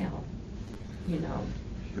in the mail. You know.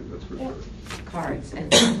 That's for sure. Cards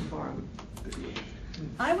and for them.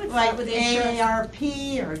 I would start with the insurance.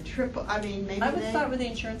 AARP or triple. I mean, maybe I would start with the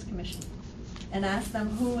insurance commission and ask them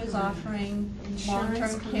who is offering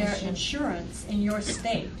long-term care insurance in your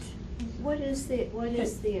state. What is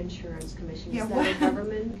the insurance commission? Yeah, Is that a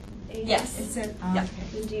government agency? Yes. Is it? Yeah.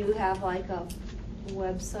 Okay. And do you have like a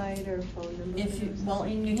website or phone number? Well,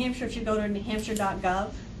 in New Hampshire, if you go to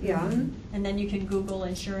newhampshire.gov, Yeah. and then you can Google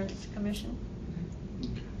insurance commission. In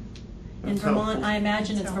That's Vermont, helpful. I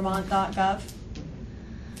imagine it's vermont.gov.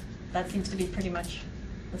 That seems to be pretty much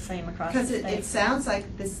the same across the Because state. it sounds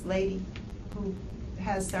like this lady who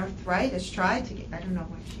has arthritis tried to get, I don't know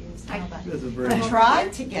what she is now, That's a but very-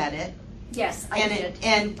 tried to get it, Yes, I and did.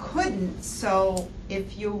 and couldn't, so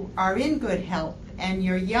if you are in good health and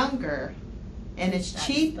you're younger and it's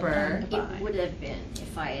cheaper, It would have been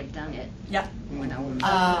if I had done it Yeah. when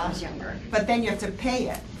I was younger. but then you have to pay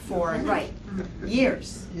it for Right.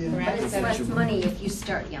 years. But it's less money if you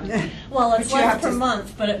start younger. Well, it's But you less have per to-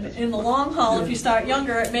 month, but in the long haul, if you start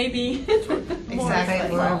younger, it may be more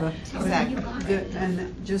Exactly. expensive. Exactly.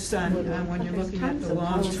 And just on, when you're looking at the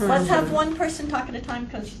long-term. Let's have one person talk at a time,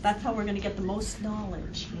 because that's how we're gonna get the most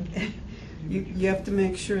knowledge. You have to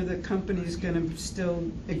make sure the company's gonna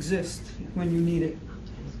still exist when you need it.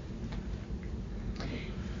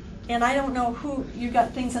 And I don't know who, you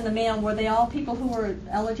got things in the mail, were they all people who were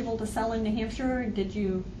eligible to sell in New Hampshire, or did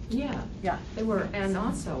you? Yeah, Yeah. they were, and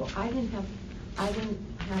also, I didn't have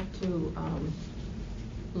to,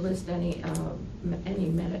 list any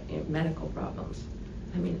medical problems.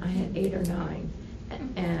 I mean, I had 8 or 9,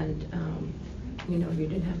 and, you know, you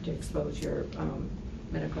didn't have to expose your,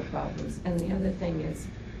 medical problems. And the other thing is,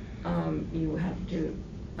 you have to,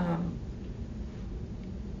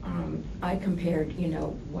 I compared, you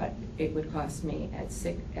know, what it would cost me at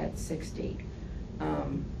 60.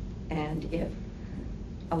 And if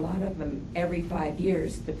a lot of them, every 5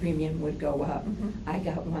 years, the premium would go up. Mhm. I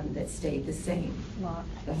got one that stayed the same Lot.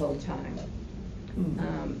 the whole time.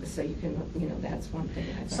 So you can, you know, that's one thing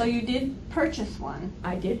I thought. So you did purchase one,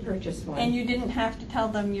 I did purchase one. and you didn't have to tell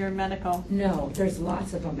them your medical? No, there's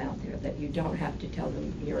lots of them out there that you don't have to tell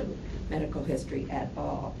them your medical history at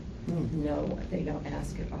all. No, they don't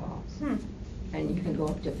ask at all. And you can go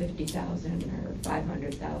up to 50,000 or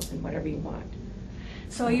 500,000, whatever you want.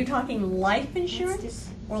 So are you talking life insurance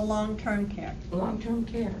or long-term care? Long-term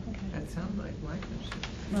care. That sounds like life insurance.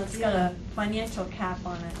 Well, it's got a financial cap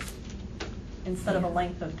on it instead of a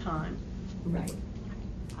length of time. Right.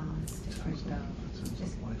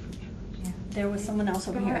 There was someone else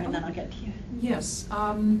over here, and then I'll get to you. Yes,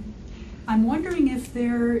 I'm wondering if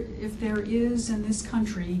there is in this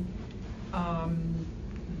country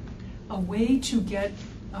a way to get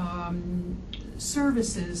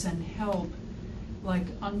services and help like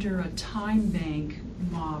under a time bank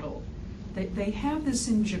model. They have this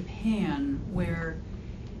in Japan where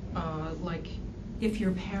like if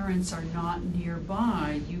your parents are not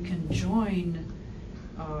nearby, you can join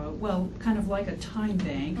well, kind of like a time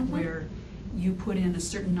bank where you put in a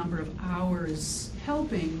certain number of hours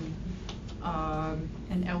helping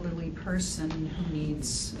an elderly person who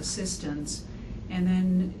needs assistance, and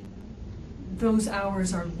then those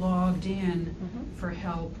hours are logged in for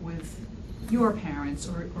help with your parents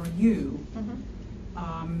or you.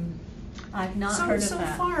 I've not heard of so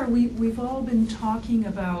that. So far, we've all been talking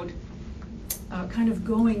about kind of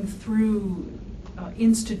going through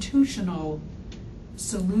institutional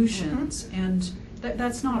solutions, and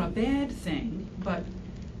that's not a bad thing, but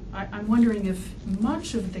I'm wondering if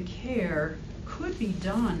much of the care could be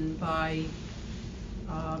done by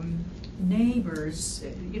neighbors,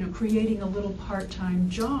 you know, creating a little part-time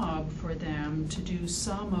job for them to do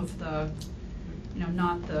some of the, you know,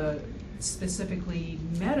 not the specifically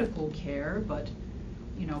medical care, but,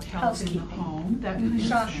 you know, help in the home, that kind of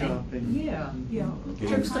thing. Shopping. Yeah, yeah, all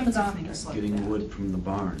Trips to the kinds of doctor. things like Getting that. wood from the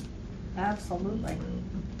barn. Absolutely.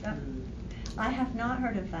 Yep. I have not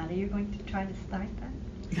heard of that. Are you going to try to start that?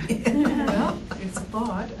 Well, it's a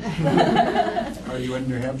thought. Are you in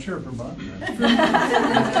New Hampshire or Vermont?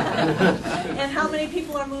 And how many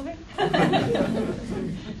people are moving?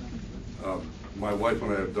 My wife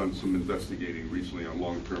and I have done some investigating recently on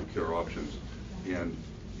long-term care options, and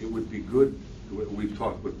it would be good, we've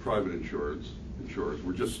talked with private insurers,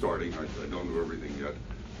 we're just starting, I don't know everything yet,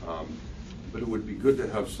 but it would be good to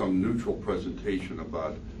have some neutral presentation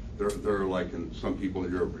about, there are like, and some people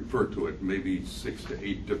here have referred to it, maybe 6 to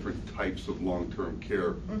 8 different types of long-term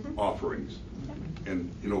care offerings.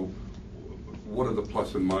 And, you know, what are the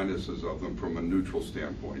plus and minuses of them from a neutral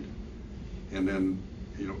standpoint? And then,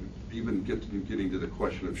 you know, even getting to the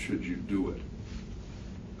question of should you do it?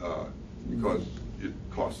 Because it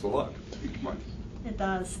costs a lot each month. It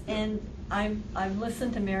does, and I've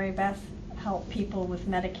listened to Mary Beth help people with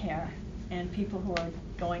Medicare, and people who are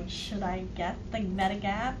going, should I get the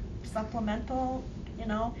Medigap supplemental, you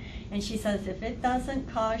know? And she says, if it doesn't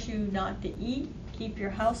cause you not to eat, keep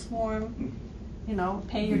your house warm, you know,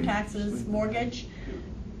 pay your taxes, mortgage,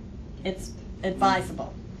 it's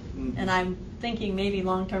advisable. And I'm thinking maybe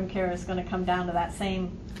long-term care is gonna come down to that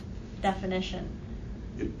same definition.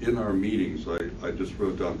 In our meetings, I just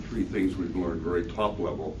wrote down 3 things we've learned very top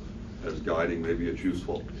level as guiding, maybe it's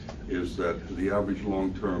useful, is that the average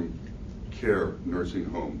long-term care nursing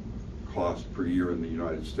home cost per year in the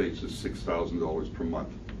United States is $6,000 per month.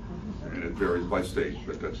 And it varies by state,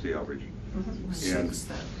 but that's the average. And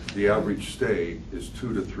the average stay is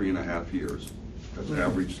 2 to 3.5 years. That's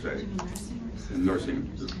average stay in nursing.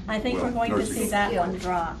 I think well, we're going to nursing see home. that one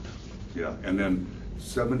drop. Yeah, and then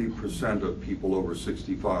 70% of people over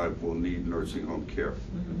 65 will need nursing home care.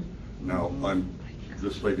 Now,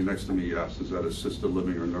 this lady next to me asked, is that assisted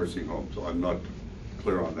living or nursing home? So I'm not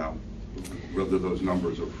clear on that, whether those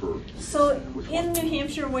numbers are for. So which in one. New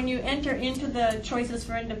Hampshire, when you enter into the Choices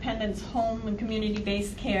for Independence home and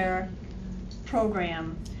community-based care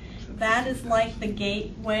program, that is like the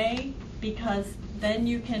gateway, because then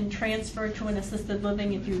you can transfer to an assisted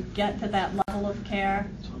living if you get to that level of care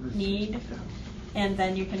need, and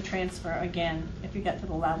then you can transfer again if you get to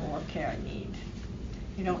the level of care need.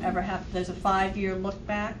 You don't ever have, there's a 5-year look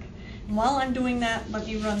back. And while I'm doing that, let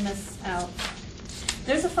me run this out.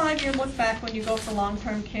 There's a 5-year look back when you go for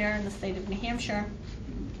long-term care in the state of New Hampshire.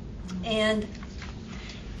 And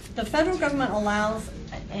the federal government allows,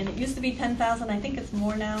 and it used to be $10,000, I think it's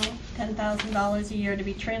more now, $10,000 a year to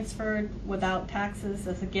be transferred without taxes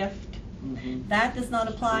as a gift. That does not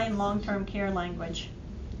apply in long-term care language.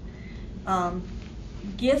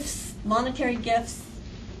 Gifts, monetary gifts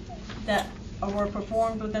that were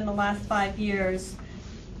performed within the last 5 years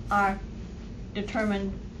are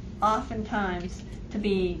determined oftentimes to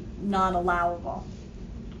be not allowable.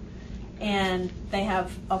 And they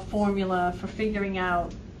have a formula for figuring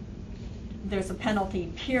out, there's a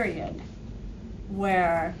penalty period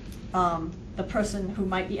where the person who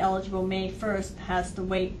might be eligible May 1st has to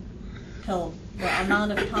wait till the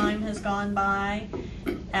amount of time has gone by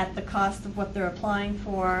at the cost of what they're applying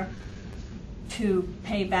for to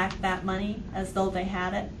pay back that money as though they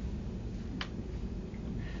had it.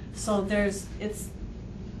 So it's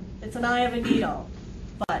an eye of a needle,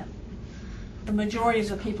 but the majority of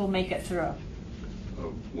the people make it through.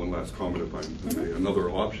 One last comment, if I may. Another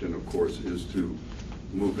option, of course, is to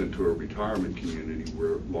move into a retirement community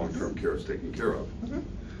where long-term care is taken care of.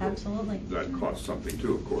 Absolutely. That costs something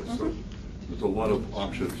too, of course. So there's a lot of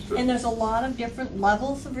options. And there's a lot of different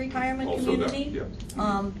levels of retirement Also community. that,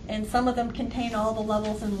 yeah. And some of them contain all the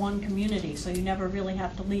levels in one community, so you never really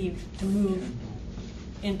have to leave to move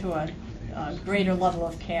into a greater level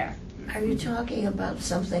of care. Are you talking about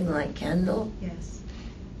something like Kendall? Yes.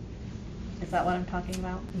 Is that what I'm talking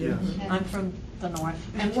about? Yes. I'm from the north.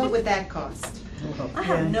 And what would that cost? I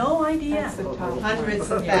have no idea. That's the top. Hundreds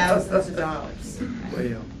of thousands of dollars.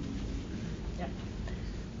 Way up.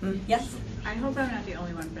 Yes? I hope I'm not the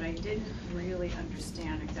only one, but I didn't really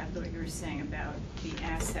understand exactly what you were saying about the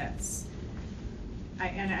assets.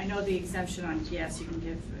 And I know the exemption on, yes, you can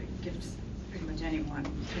give gifts pretty much anyone,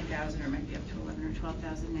 10,000 or maybe up to 11 or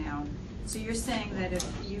 12,000 now. So you're saying that if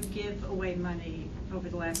you give away money over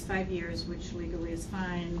the last 5 years, which legally is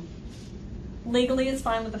fine. Legally is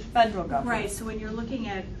fine with the federal government. Right, so when you're looking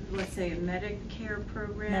at, let's say, a Medicare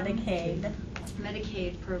program.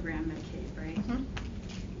 Medicaid program, Medicaid, right?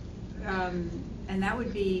 And that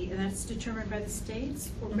would be, and that's determined by the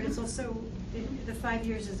states, but it's also, the 5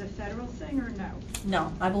 years is a federal thing or no?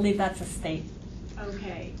 No, I believe that's a state.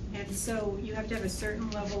 Okay, and so you have to have a certain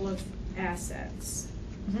level of assets.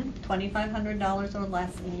 $2,500 or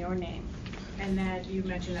less in your name. And that, you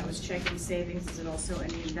mentioned that was checking savings, is it also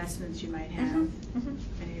any investments you might have?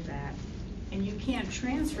 Any of that? And you can't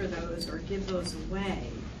transfer those or give those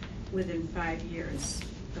away within 5 years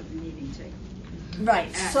of needing to.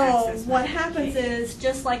 Right, so access what Medicaid. happens is,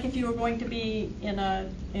 just like if you were going to be in a,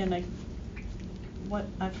 what,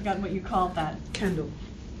 I forgot what you called that. Kendall.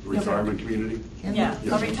 Retirement community? Yeah, a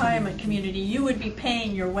Yes. retirement community, you would be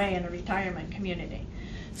paying your way in a retirement community.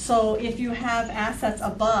 So if you have assets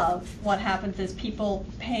above, what happens is people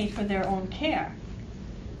pay for their own care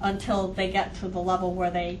until they get to the level where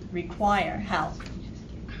they require help.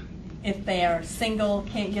 If they are single,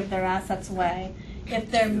 can't give their assets away. If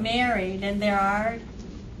they're married, and there are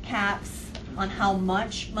caps on how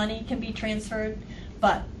much money can be transferred,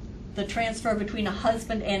 but the transfer between a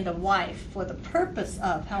husband and a wife for the purpose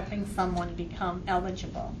of helping someone become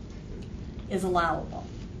eligible is allowable.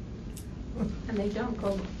 And they don't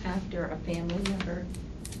go after a family member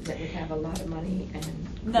that would have a lot of money and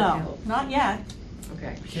could No, help? not yet.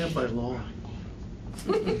 Okay. Can't by law.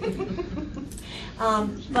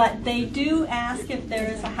 But they do ask if there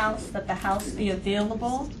is a house, that the house be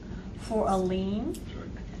available for a lien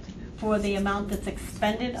for the amount that's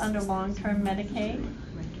expended under long-term Medicaid.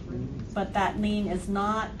 But that lien is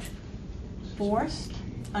not forced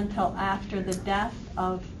until after the death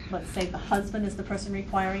of, let's say, the husband is the person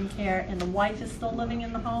requiring care and the wife is still living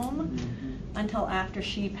in the home, until after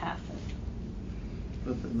she passes.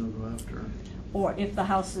 But then they'll go after her. Or if the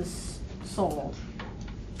house is sold.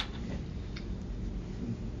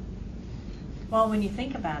 Well, when you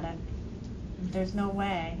think about it, there's no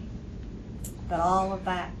way that all of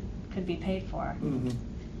that could be paid for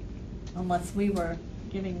unless we were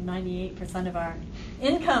giving 98% of our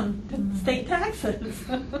income to state taxes.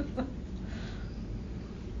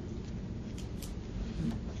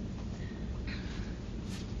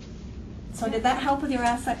 So did that help with your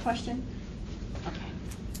asset question? Okay.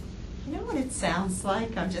 You know what it sounds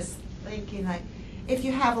like? I'm just thinking, like, if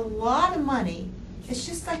you have a lot of money, it's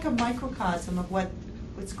just like a microcosm of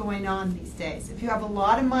what's going on these days. If you have a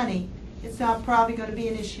lot of money, it's not probably going to be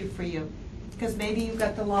an issue for you, because maybe you've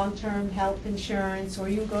got the long-term health insurance, or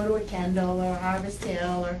you go to a Kendall or Harvest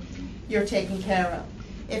Hill, or you're taken care of.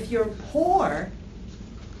 If you're poor,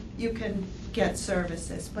 you can get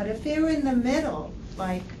services. But if you're in the middle,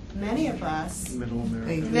 like many of us, Middle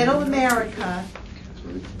America. middle America,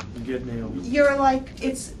 You get nailed. you're like,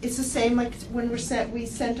 it's the same like when we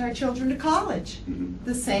sent our children to college.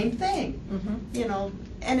 The same thing. You know,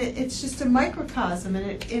 and it's just a microcosm,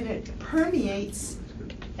 and it permeates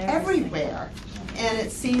everywhere. And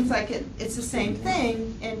it seems like it's the same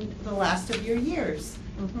thing in the last of your years.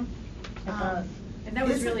 And that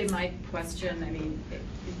was really my question. I mean,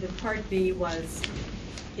 the part B was,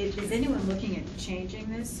 is anyone looking at changing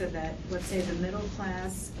this so that, let's say, the middle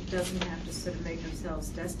class doesn't have to sort of make themselves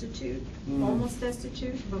destitute, almost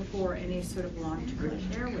destitute, before any sort of long-term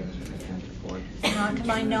care, which they have to afford? Not to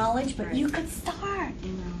my knowledge, but you could start.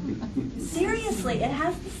 Seriously, it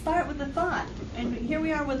has to start with a thought. And here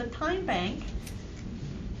we are with a time bank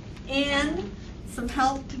and some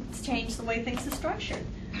help to change the way things are structured.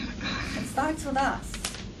 It starts with us.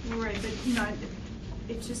 Right, but you know,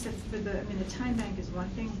 it's just that for the time bank is one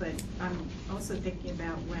thing, but I'm also thinking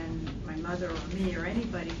about when my mother or me or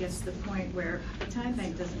anybody gets to the point where the time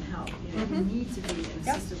bank doesn't help. You know, you need to be in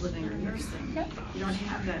assisted living or nursing. You don't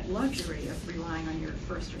have that luxury of relying on your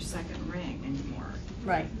first or second ring anymore.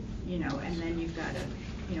 Right. You know, and then you've got to,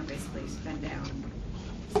 you know, basically spend down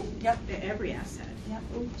every asset. Yep.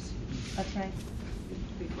 Oops. That's right.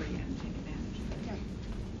 Before you can take advantage of it.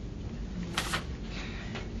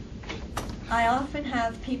 I often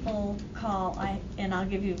have people call, and I'll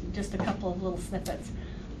give you just a couple of little snippets.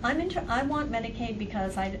 I want Medicaid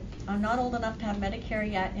because I'm not old enough to have Medicare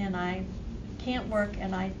yet, and I can't work,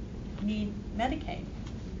 and I need Medicaid.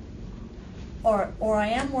 Or I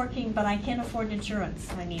am working, but I can't afford insurance,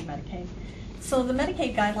 I need Medicaid. So the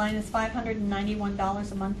Medicaid guideline is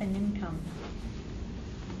 $591 a month in income.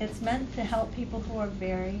 It's meant to help people who are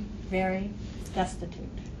very, very destitute.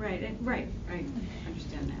 Right, right, I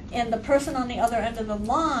understand that. And the person on the other end of the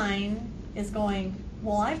line is going,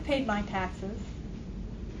 well, I've paid my taxes.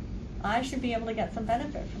 I should be able to get some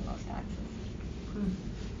benefit from those taxes.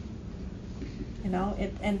 You know,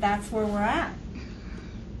 and that's where we're at.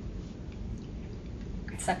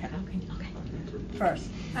 Second. Okay. First.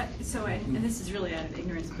 So, and this is really out of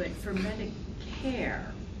ignorance, but for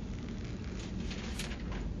Medicare,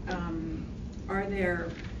 are there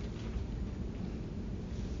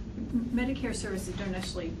Medicare services don't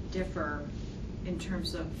necessarily differ in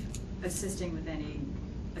terms of assisting with any,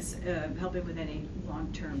 helping with any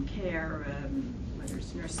long-term care, whether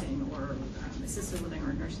it's nursing or assisted living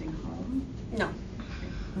or nursing home? No.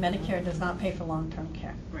 Medicare does not pay for long-term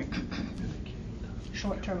care. Right.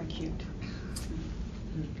 Short-term acute.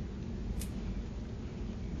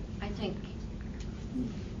 I think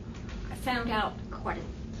I found out quite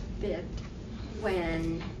a bit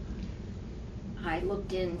when I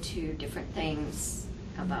looked into different things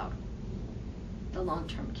about the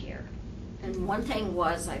long-term care. And one thing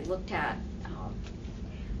was I looked at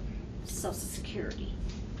Social Security.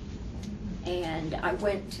 And I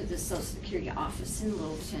went to the Social Security office in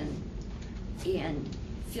Littleton and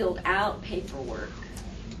filled out paperwork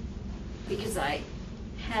because I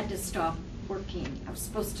had to stop working. I was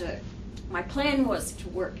supposed to, my plan was to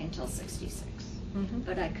work until 66,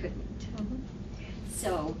 but I couldn't.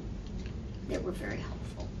 So they were very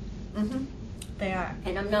helpful. They are.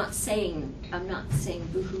 And I'm not saying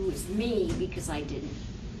boo-hoo is me because I didn't.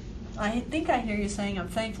 I think I hear you saying I'm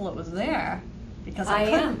thankful it was there because I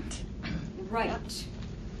couldn't. Right.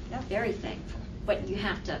 Yep. Very thankful. But you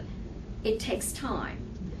have to, it takes time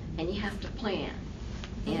and you have to plan.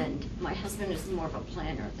 And my husband is more of a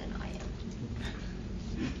planner than I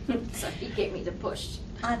am. So he gave me the push.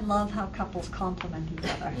 I love how couples complement each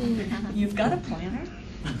other. You've got a planner?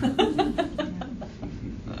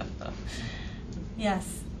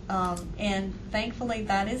 Yes, and thankfully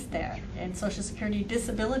that is there. And Social Security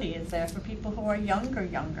disability is there for people who are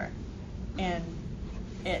younger. And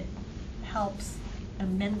it helps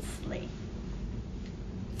immensely.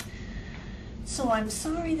 So I'm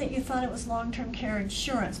sorry that you thought it was long-term care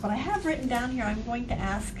insurance, but I have written down here, I'm going to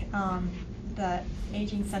ask the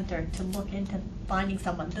aging center to look into finding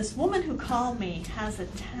someone. This woman who called me has a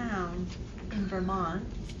town in Vermont,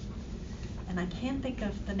 and I can't think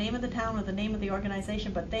of the name of the town or the name of the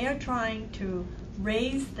organization, but they are trying to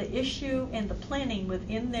raise the issue and the planning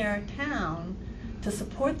within their town to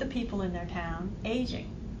support the people in their town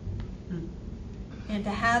aging. And to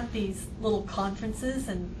have these little conferences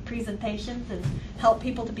and presentations and help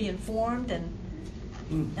people to be informed, and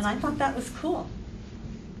I thought that was cool.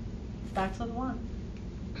 Starts with one.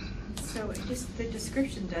 So the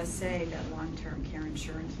description does say that long-term care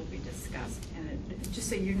insurance will be discussed, and just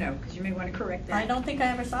so you know, because you may want to correct that. I don't think I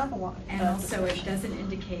ever saw the one. And also, it doesn't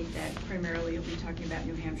indicate that primarily you'll be talking about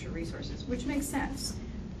New Hampshire resources, which makes sense.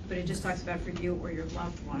 But it just talks about for you or your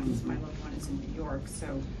loved ones. My loved one is in New York,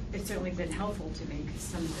 so it's certainly been helpful to me because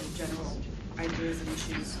some of the general ideas and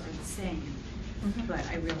issues are the same. But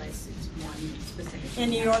I realize it's one specific.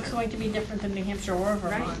 And New York's going to be different than New Hampshire or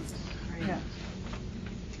Vermont. Right. Yeah.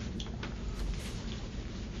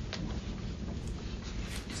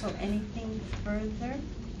 So anything further?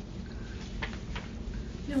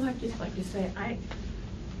 No, I'd just like to say,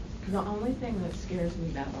 the only thing that scares me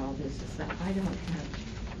about all this is that I don't have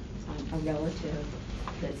a relative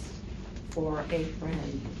that's, or a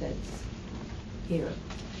friend that's here.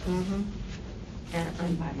 And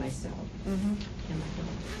I'm by myself. And my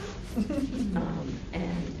dog.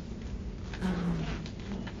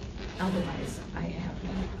 Otherwise, I have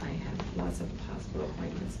lots of hospital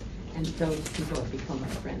appointments, and those people have become my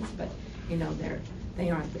friends, but, you know, they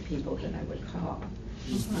aren't the people that I would call.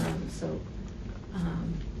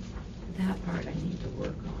 That part I need to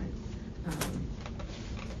work on,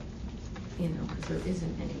 you know, because there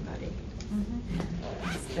isn't anybody. And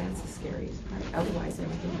that's the scariest part. Otherwise,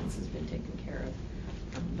 everything else has been taken care of.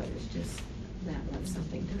 But it's just that when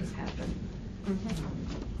something does happen,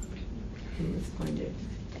 and it's going to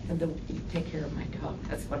take care of my dog.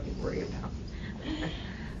 That's what I worry about.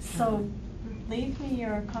 So leave me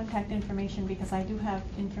your contact information, because I do have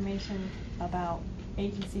information about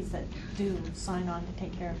agencies that do sign on to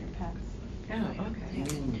take care of your pets. Oh, okay.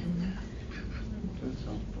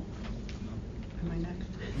 Am I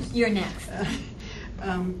next? You're next.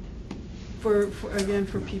 For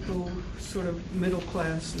people sort of middle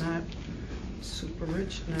class, not super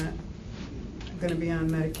rich, not gonna be on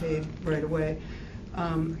Medicaid right away,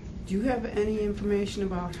 do you have any information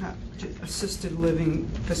about how assisted living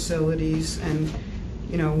facilities, and,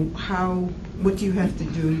 you know, what do you have to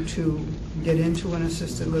do to get into an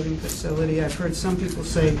assisted living facility? I've heard some people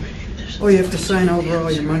say, oh, you have to sign over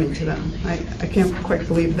all your money to them. I can't quite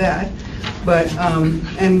believe that. But,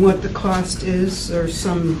 and what the cost is, or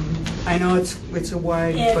I know it's a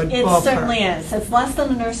wide, but ballpark. It certainly is. It's less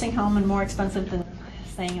than a nursing home and more expensive than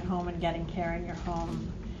staying at home and getting care in your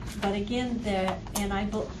home. But again,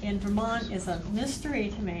 in Vermont is a mystery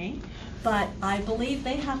to me, but I believe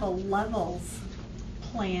they have a levels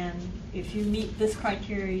plan. If you meet this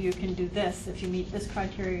criteria, you can do this. If you meet this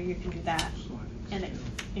criteria, you can do that. And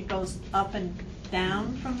it goes up and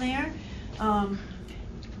down from there. And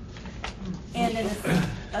in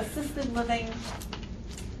assisted living,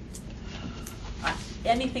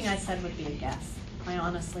 anything I said would be a guess. I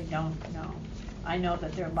honestly don't know. I know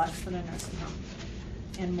that they're less than a nursing home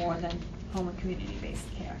and more than home and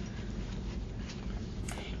community-based care.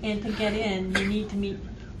 And to get in, you need to meet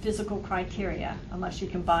physical criteria, unless you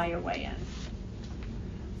can buy your way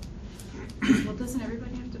in. Well, doesn't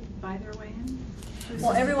everybody have to buy their way in?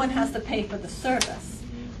 Well, everyone has to pay for the service,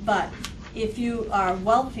 but if you are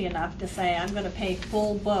wealthy enough to say, I'm going to pay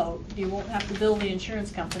full boat, you won't have to bill the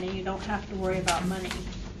insurance company, you don't have to worry about money.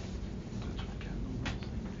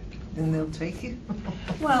 Then they'll take you?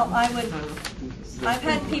 Well, I've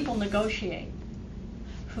had people negotiate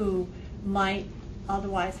who might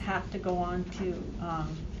otherwise have to go on to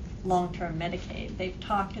long-term Medicaid. They've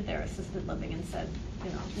talked to their assisted living and said,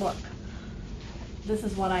 you know, look, this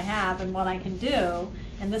is what I have and what I can do,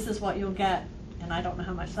 and this is what you'll get, and I don't know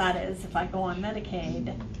how much that is if I go on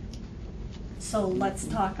Medicaid. So let's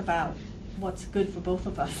talk about what's good for both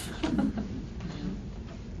of us.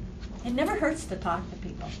 It never hurts to talk to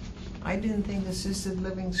people. I didn't think assisted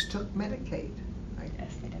livings took Medicaid.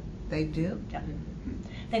 Yes, they do. They do? Yeah.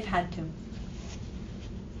 They've had to.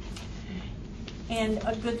 And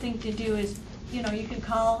a good thing to do is, you know, you can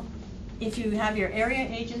call, if you have your area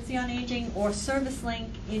agency on aging or service link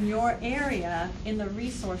in your area in the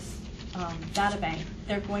resource data bank,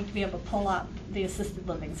 they're going to be able to pull up the assisted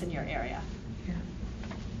livings in your area. Yeah.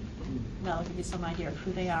 That'll give you some idea of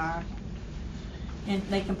who they are. And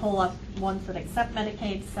they can pull up ones that accept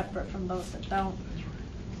Medicaid separate from those that don't.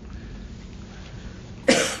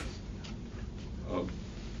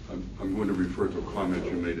 I'm going to refer to a comment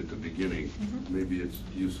you made at the beginning. Mm-hmm. Maybe it's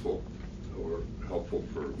useful or helpful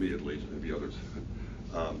for me at least, maybe others.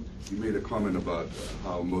 You made a comment about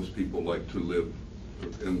how most people like to live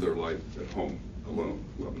in their life at home, alone.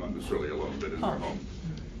 Well, not necessarily alone, but in their home.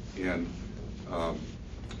 And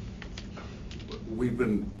we've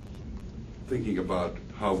been thinking about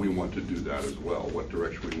how we want to do that as well, what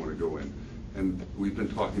direction we want to go in. And we've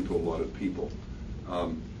been talking to a lot of people.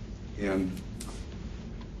 And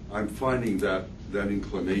I'm finding that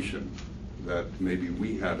inclination that maybe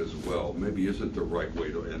we had as well, maybe isn't the right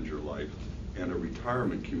way to end your life. And a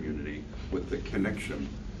retirement community with the connection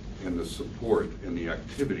and the support and the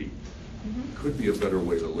activity could be a better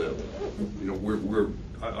way to live. You know,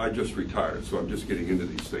 I just retired, so I'm just getting into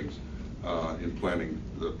these things in planning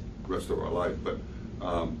the rest of our life. But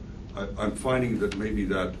I'm finding that maybe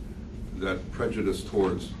that prejudice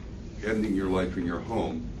towards ending your life in your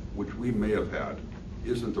home, which we may have had,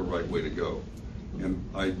 isn't the right way to go. And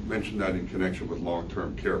I mentioned that in connection with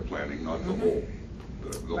long-term care planning, not the whole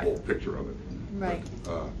whole picture of it. Right.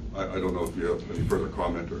 But, I don't know if you have any further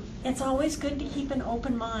comment or. It's always good to keep an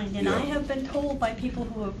open mind, and Yeah. I have been told by people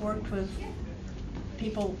who have worked with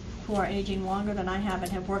people who are aging longer than I have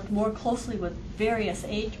and have worked more closely with various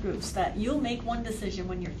age groups that you'll make one decision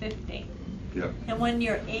when you're 50. Yeah. And when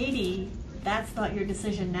you're 80, that's not your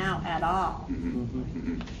decision now at all.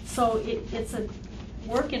 Mm-hmm. So it's a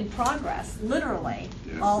work in progress, literally,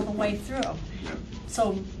 Yeah. all the way through. Yeah.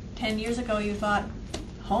 So 10 years ago you thought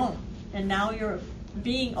home, and now you're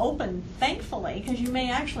being open, thankfully, because you may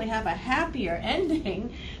actually have a happier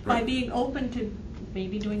ending by Right. being open to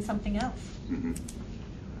maybe doing something else. Mm-hmm.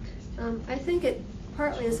 I think it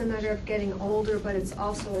partly is a matter of getting older, but it's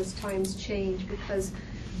also as times change, because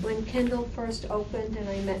when Kendall first opened and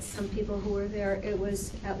I met some people who were there, it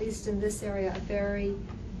was, at least in this area, a very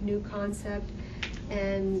new concept.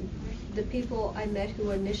 And the people I met who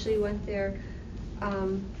initially went there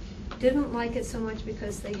didn't like it so much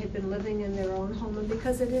because they had been living in their own home, and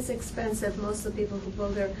because it is expensive. Most of the people who go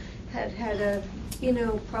there had a,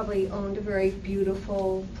 probably owned a very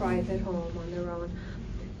beautiful private home on their own.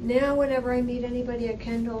 Now, whenever I meet anybody at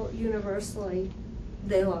Kendall, universally,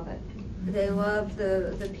 they love it. They love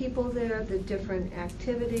the people there, the different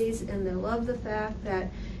activities, and they love the fact that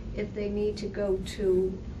if they need to go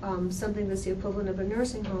to something that's the equivalent of a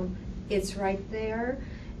nursing home, it's right there.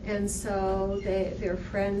 And so their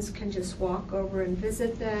friends can just walk over and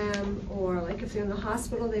visit them, or like if they're in the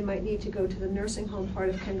hospital, they might need to go to the nursing home part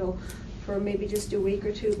of Kendall for maybe just a week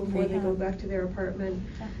or two before they go back to their apartment.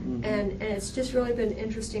 Mm-hmm. And it's just really been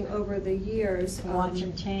interesting over the years. To watch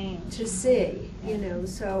them change. To see,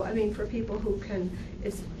 so I mean, for people who can,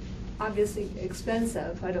 it's obviously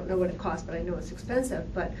expensive. I don't know what it costs, but I know it's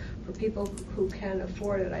expensive. But for people who can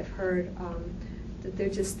afford it, I've heard that they're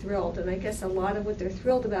just thrilled. And I guess a lot of what they're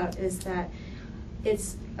thrilled about is that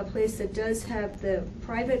it's a place that does have the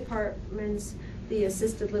private apartments, the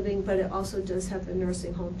assisted living, but it also does have the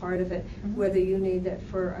nursing home part of it, whether you need that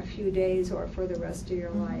for a few days or for the rest of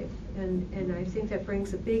your life. And I think that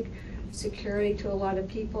brings a big security to a lot of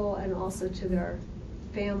people and also to their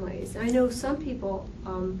families. I know some people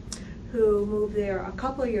who moved there a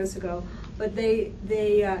couple of years ago, but they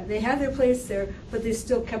have their place there, but they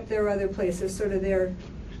still kept their other place. They're sort of their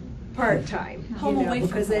part-time, Home away from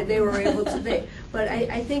because home. they were able to. But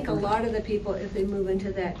I think a lot of the people, if they move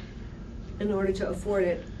into that, in order to afford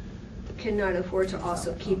it, cannot afford to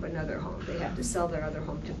also keep another home. They have to sell their other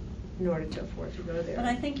home in order to afford to go there. But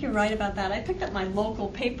I think you're right about that. I picked up my local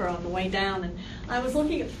paper on the way down, and I was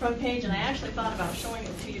looking at the front page, and I actually thought about showing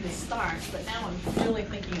it to you to start, but now I'm really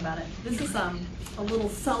thinking about it. This is a little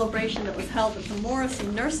celebration that was held at the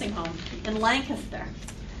Morrison Nursing Home in Lancaster.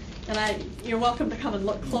 And you're welcome to come and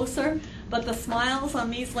look closer, but the smiles on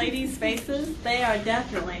these ladies' faces, they are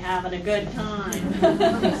definitely having a good time.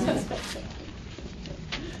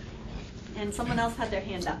 And someone else had their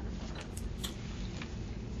hand up.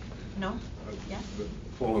 No? Yeah?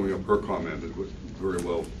 Following up her comment, it was very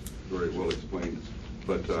well explained.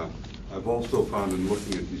 But I've also found in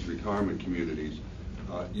looking at these retirement communities,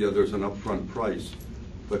 there's an upfront price,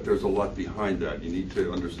 but there's a lot behind that. You need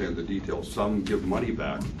to understand the details. Some give money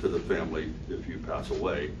back to the family if you pass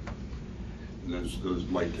away. And those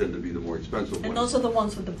might tend to be the more expensive ones. And those are the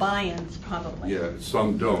ones with the buy-ins, probably. Yeah,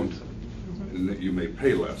 some don't, and that you may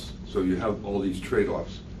pay less. So you have all these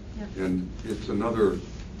trade-offs. Yeah. And it's another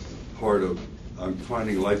part of I'm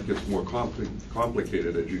finding life gets more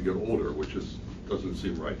complicated as you get older, which doesn't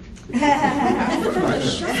seem right.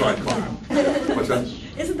 Try fine. But that's,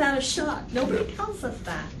 Isn't that a shock? Nobody Yeah. tells us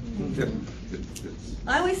that. it's,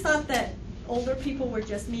 I always thought that older people were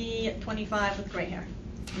just me at 25 with gray hair.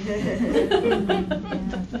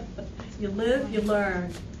 You live, you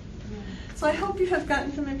learn. So I hope you have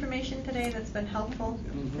gotten some information today that's been helpful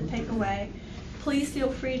to take away. Please feel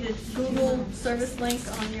free to Google service link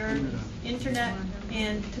on your internet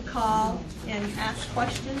and to call and ask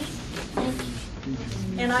questions.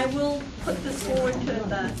 And I will put this forward to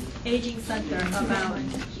the Aging Center about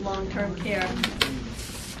long-term care.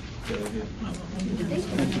 Thank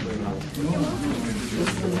you very much.